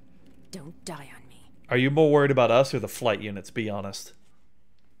 Don't die on me. Are you more worried about us or the flight units, be honest?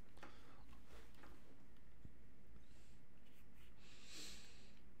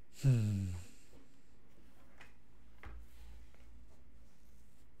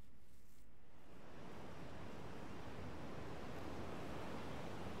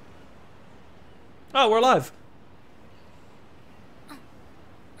 Oh, we're alive.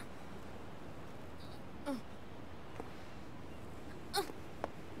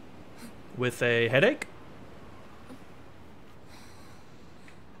 With a headache?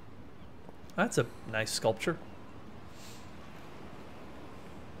 That's a nice sculpture.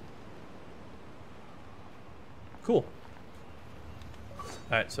 Cool.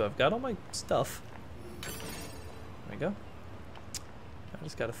 Alright, so I've got all my stuff. There we go. I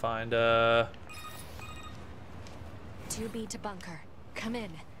just gotta find, 2B to bunker. Come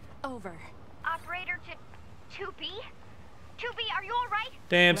in. Over. Operator to 2B? 2B, are you alright?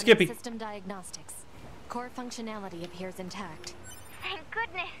 Damn, Running Skippy. System diagnostics. Core functionality appears intact. Thank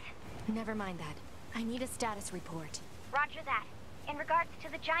goodness. Never mind that. I need a status report. Roger that. In regards to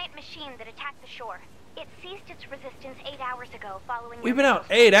the giant machine that attacked the shore, it ceased its resistance 8 hours ago following... We've been out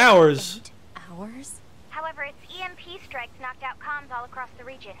 8 hours. 8 hours? However, its EMP strikes knocked out comms all across the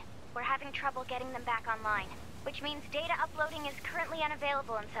region. We're having trouble getting them back online, which means data uploading is currently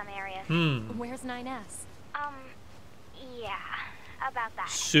unavailable in some areas. Where's 9S? Yeah, about that.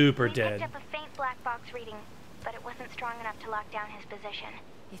 Super We dead. picked up a faint black box reading, but it wasn't strong enough to lock down his position.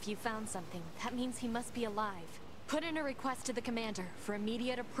 If you found something, that means he must be alive. Put in a request to the commander for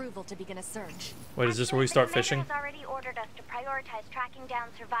immediate approval to begin a search. Wait, is this where we start The fishing? commander has already ordered us to prioritize tracking down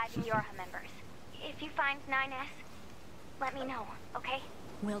surviving Yorha members. If you find 9S, let me know, okay?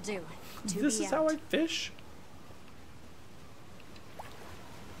 Will do. This is how I fish?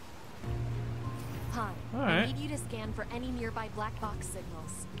 Han, All I right. need you to scan for any nearby black box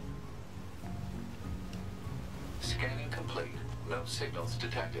signals. Scanning complete. No signals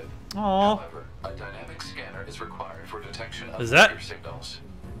detected. Aw. However, a dynamic scanner is required for detection of Is that- weaker signals.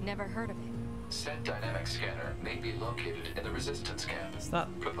 Never heard of it. Said dynamic scanner may be located in the resistance camp. It's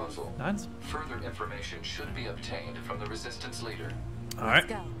not Proposal. Nines? Further information should be obtained from the resistance leader. Alright.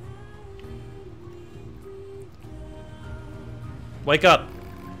 Let's go. Wake up.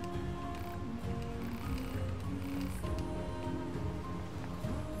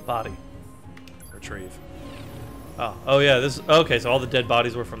 Body. Retrieve. Oh yeah, this okay, so all the dead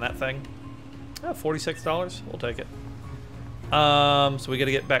bodies were from that thing. Oh, $46. We'll take it. So we gotta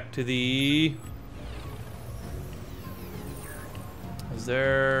get back to the... Is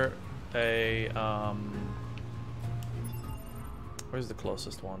there a, where's the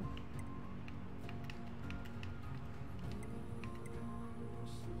closest one?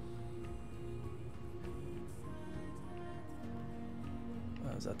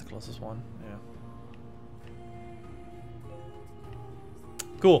 Oh, is that the closest one? Yeah.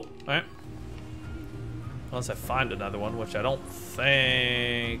 Cool. Alright. Unless I find another one, which I don't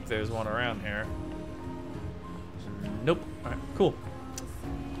think there's one around here. Nope. Alright, cool.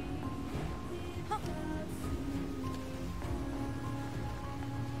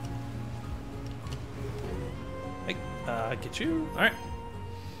 Hey, get you. Alright.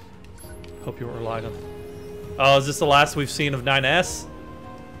 Hope you weren't relying on... Oh, is this the last we've seen of 9S?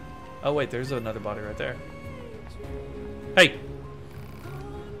 Oh wait, there's another body right there. Hey!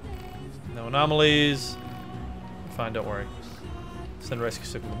 No anomalies. Fine, don't worry. Send rescue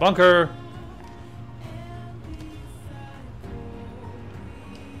stick in the bunker.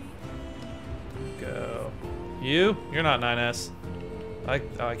 Go. You? You're not 9S. I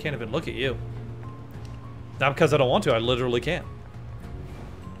can't even look at you. Not because I don't want to, I literally can't.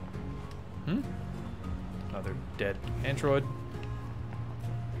 Another dead android.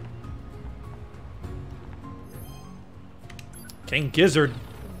 King Gizzard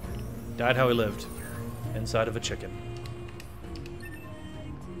died how he lived, inside of a chicken.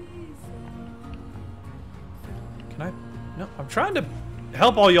 Can I? No, I'm trying to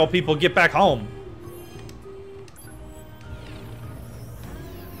help all y'all people get back home.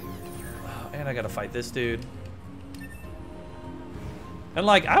 Oh, and I gotta fight this dude. And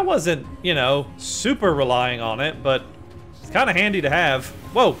like, I wasn't, you know, super relying on it, but it's kind of handy to have.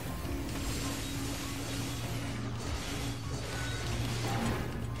 Whoa.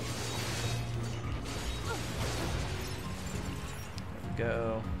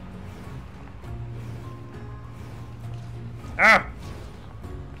 Go. Ah!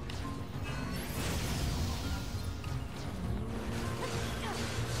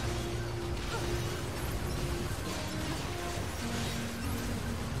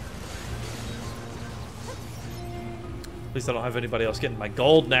 At least I don't have anybody else getting my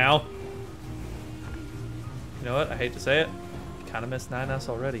gold now. You know what? I hate to say it. Kind of missed 9S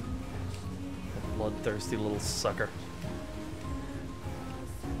already. That bloodthirsty little sucker.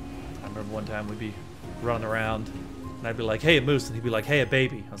 I remember one time we'd be running around and I'd be like, hey, a moose, and he'd be like, hey, a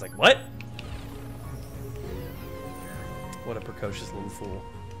baby. I was like, what? What a precocious little fool.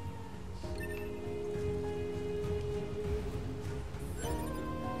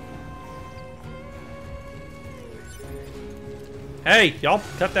 Hey, y'all,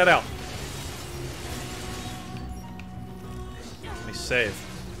 cut that out. Let me save.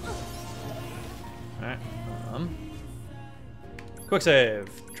 Alright. Quick save.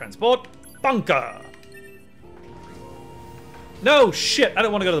 Transport. Bunker. No, shit. I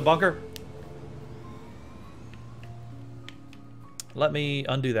don't want to go to the bunker. Let me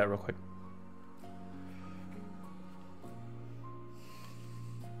undo that real quick.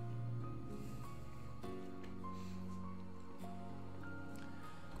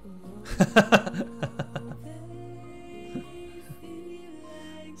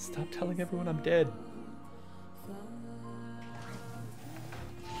 Stop telling everyone I'm dead.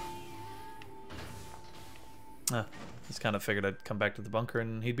 Just kind of figured I'd come back to the bunker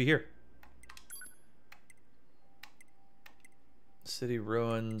and he'd be here. City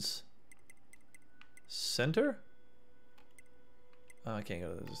ruins. Center? Oh, I can't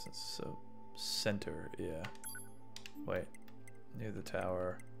go to this. So, center, yeah. Wait. Near the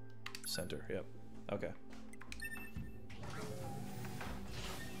tower. Center, yep. Okay.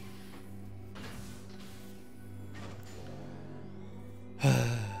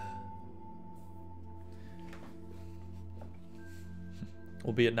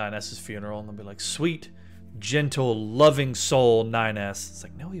 We'll be at 9S's funeral and they'll be like, sweet, gentle, loving soul 9S. It's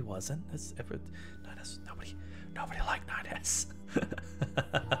like, no, he wasn't. It's 9S. Nobody liked 9S.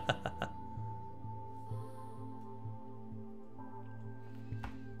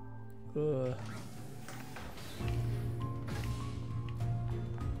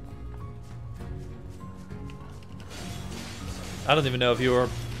 I don't even know if you were a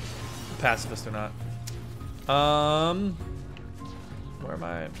pacifist or not. Where am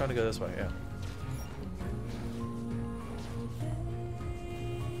I? I'm trying to go this way, yeah.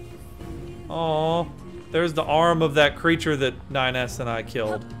 Oh, there's the arm of that creature that 9S and I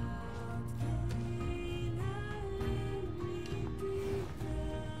killed.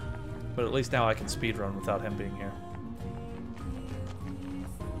 But at least now I can speedrun without him being here.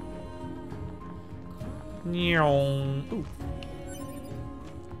 Ooh.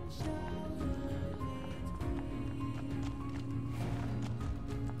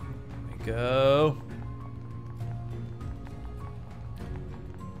 Go.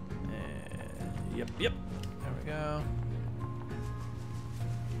 Yep. There we go.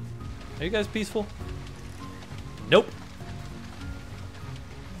 Are you guys peaceful? Nope.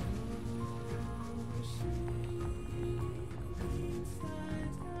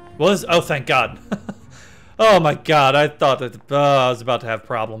 Was oh, thank God. Oh my God, I thought that I was about to have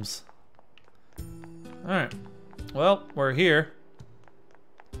problems. All right. Well, we're here.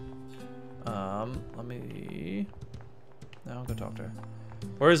 Let me... No, I'll go talk to her.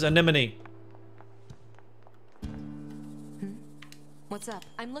 Where's Anemone? What's up?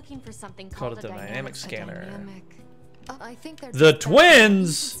 I'm looking for something Called called it the dynamic scanner. I think they're The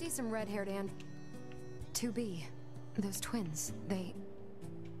twins! See some red-haired and 2B. Those twins, they...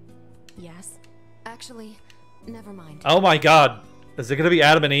 Yes. Actually, never mind. Oh my God. Is it gonna be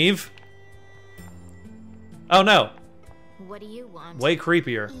Adam and Eve? Oh no. What do you want? Way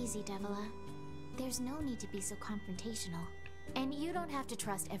creepier. Easy, Devila. There's no need to be so confrontational. And you don't have to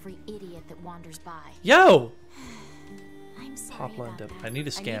trust every idiot that wanders by. Yo! I'm sorry about that. I need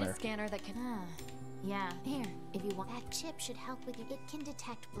a scanner. I need a scanner that can... Yeah, here, if you want. That chip should help with you. It can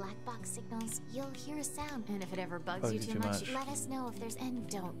detect black box signals. You'll hear a sound. And if it ever bugs you too much, let us know if there's... And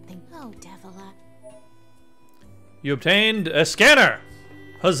don't think... Oh, Devila. You obtained a scanner!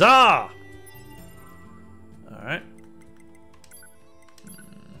 Huzzah! Alright.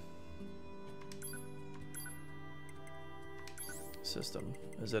 System.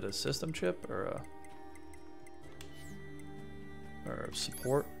 Is it a system chip or a... Or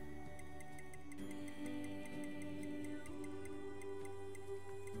support?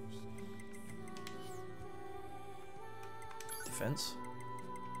 Defense?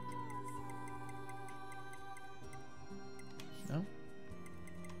 No?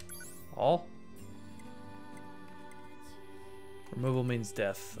 All? Removal means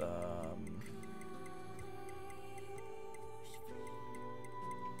death.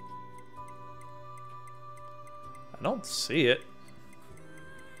 I don't see it.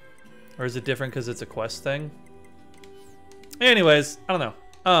 Or is it different because it's a quest thing? Anyways, I don't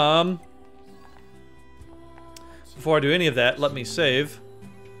know. Before I do any of that, let me save.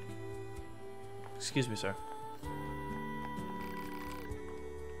 Excuse me, sir.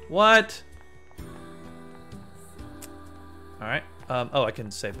 What? Alright. Oh, I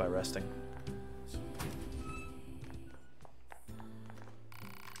can save by resting.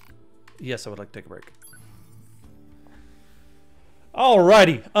 Yes, I would like to take a break.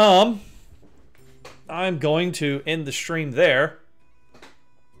 Alrighty. I'm going to end the stream there.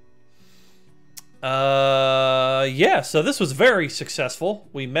 Yeah, so this was very successful.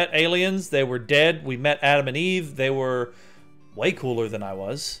 We met aliens. They were dead. We met Adam and Eve. They were way cooler than I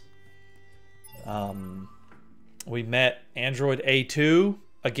was. We met Android A2.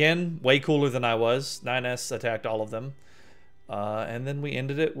 Again, way cooler than I was. 9S attacked all of them. And then we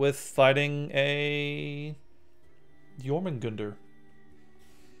ended it with fighting a Jormungandr.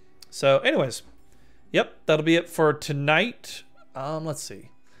 So, anyways. Yep, that'll be it for tonight. Let's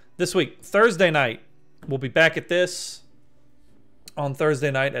see. This week, Thursday night, we'll be back at this on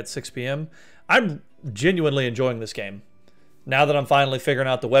Thursday night at 6 p.m. I'm genuinely enjoying this game. Now that I'm finally figuring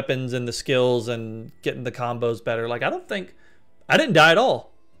out the weapons and the skills and getting the combos better, like, I didn't die at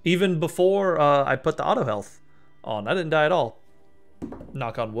all. Even before I put the auto health on, I didn't die at all.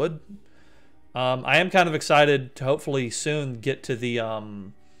 Knock on wood. I am kind of excited to hopefully soon get to the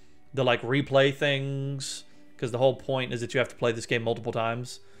like replay things, because the whole point is that you have to play this game multiple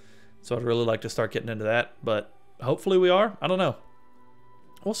times. So I'd really like to start getting into that, but hopefully we are. I don't know.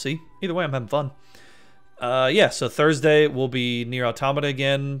 We'll see. Either way, I'm having fun. Yeah, so Thursday will be NieR Automata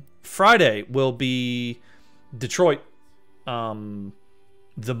again. Friday will be Detroit, the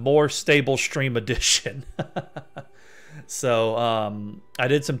more stable stream edition. So I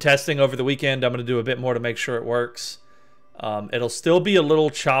did some testing over the weekend. I'm going to do a bit more to make sure it works. It'll still be a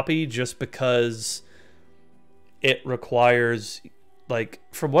little choppy just because it requires, like,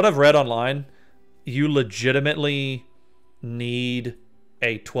 from what I've read online, you legitimately need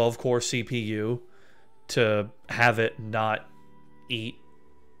a 12-core CPU to have it not eat,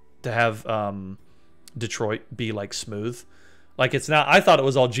 to have Detroit be, like, smooth. Like, it's not, I thought it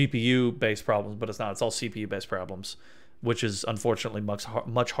was all GPU-based problems, but it's not. It's all CPU-based problems, which is unfortunately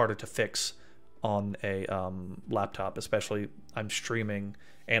much harder to fix on a laptop, especially I'm streaming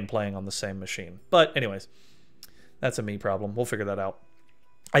and playing on the same machine. But anyways, that's a me problem. We'll figure that out.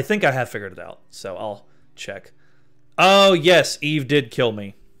 I think I have figured it out, so I'll check. Oh, yes, Eve did kill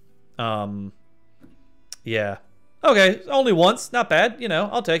me. Yeah. Okay, only once. Not bad. You know,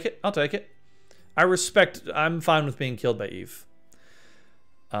 I'll take it. I'll take it. I'm fine with being killed by Eve.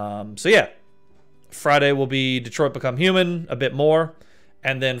 So yeah. Friday will be Detroit Become Human, a bit more.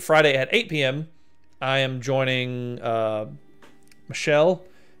 And then Friday at 8 p.m., I am joining Michelle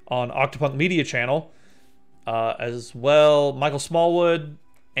on Octopunk Media Channel, as well Michael Smallwood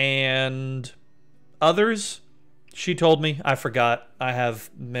and others. She told me. I forgot. I have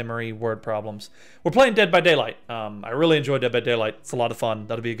memory word problems. We're playing Dead by Daylight. I really enjoy Dead by Daylight. It's a lot of fun.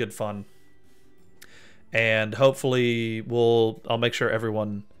 That'll be a good fun. And hopefully I'll make sure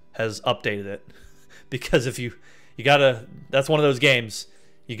everyone has updated it. Because if you gotta, that's one of those games.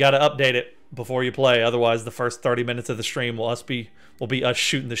 You gotta update it before you play. Otherwise, the first 30 minutes of the stream will be us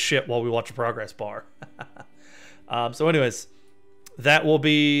shooting the shit while we watch a progress bar. So anyways, that'll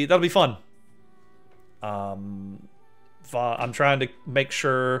be fun. I'm trying to make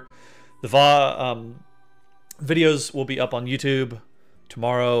sure the videos will be up on YouTube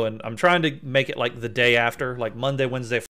tomorrow, and I'm trying to make it like the day after, like Monday, Wednesday,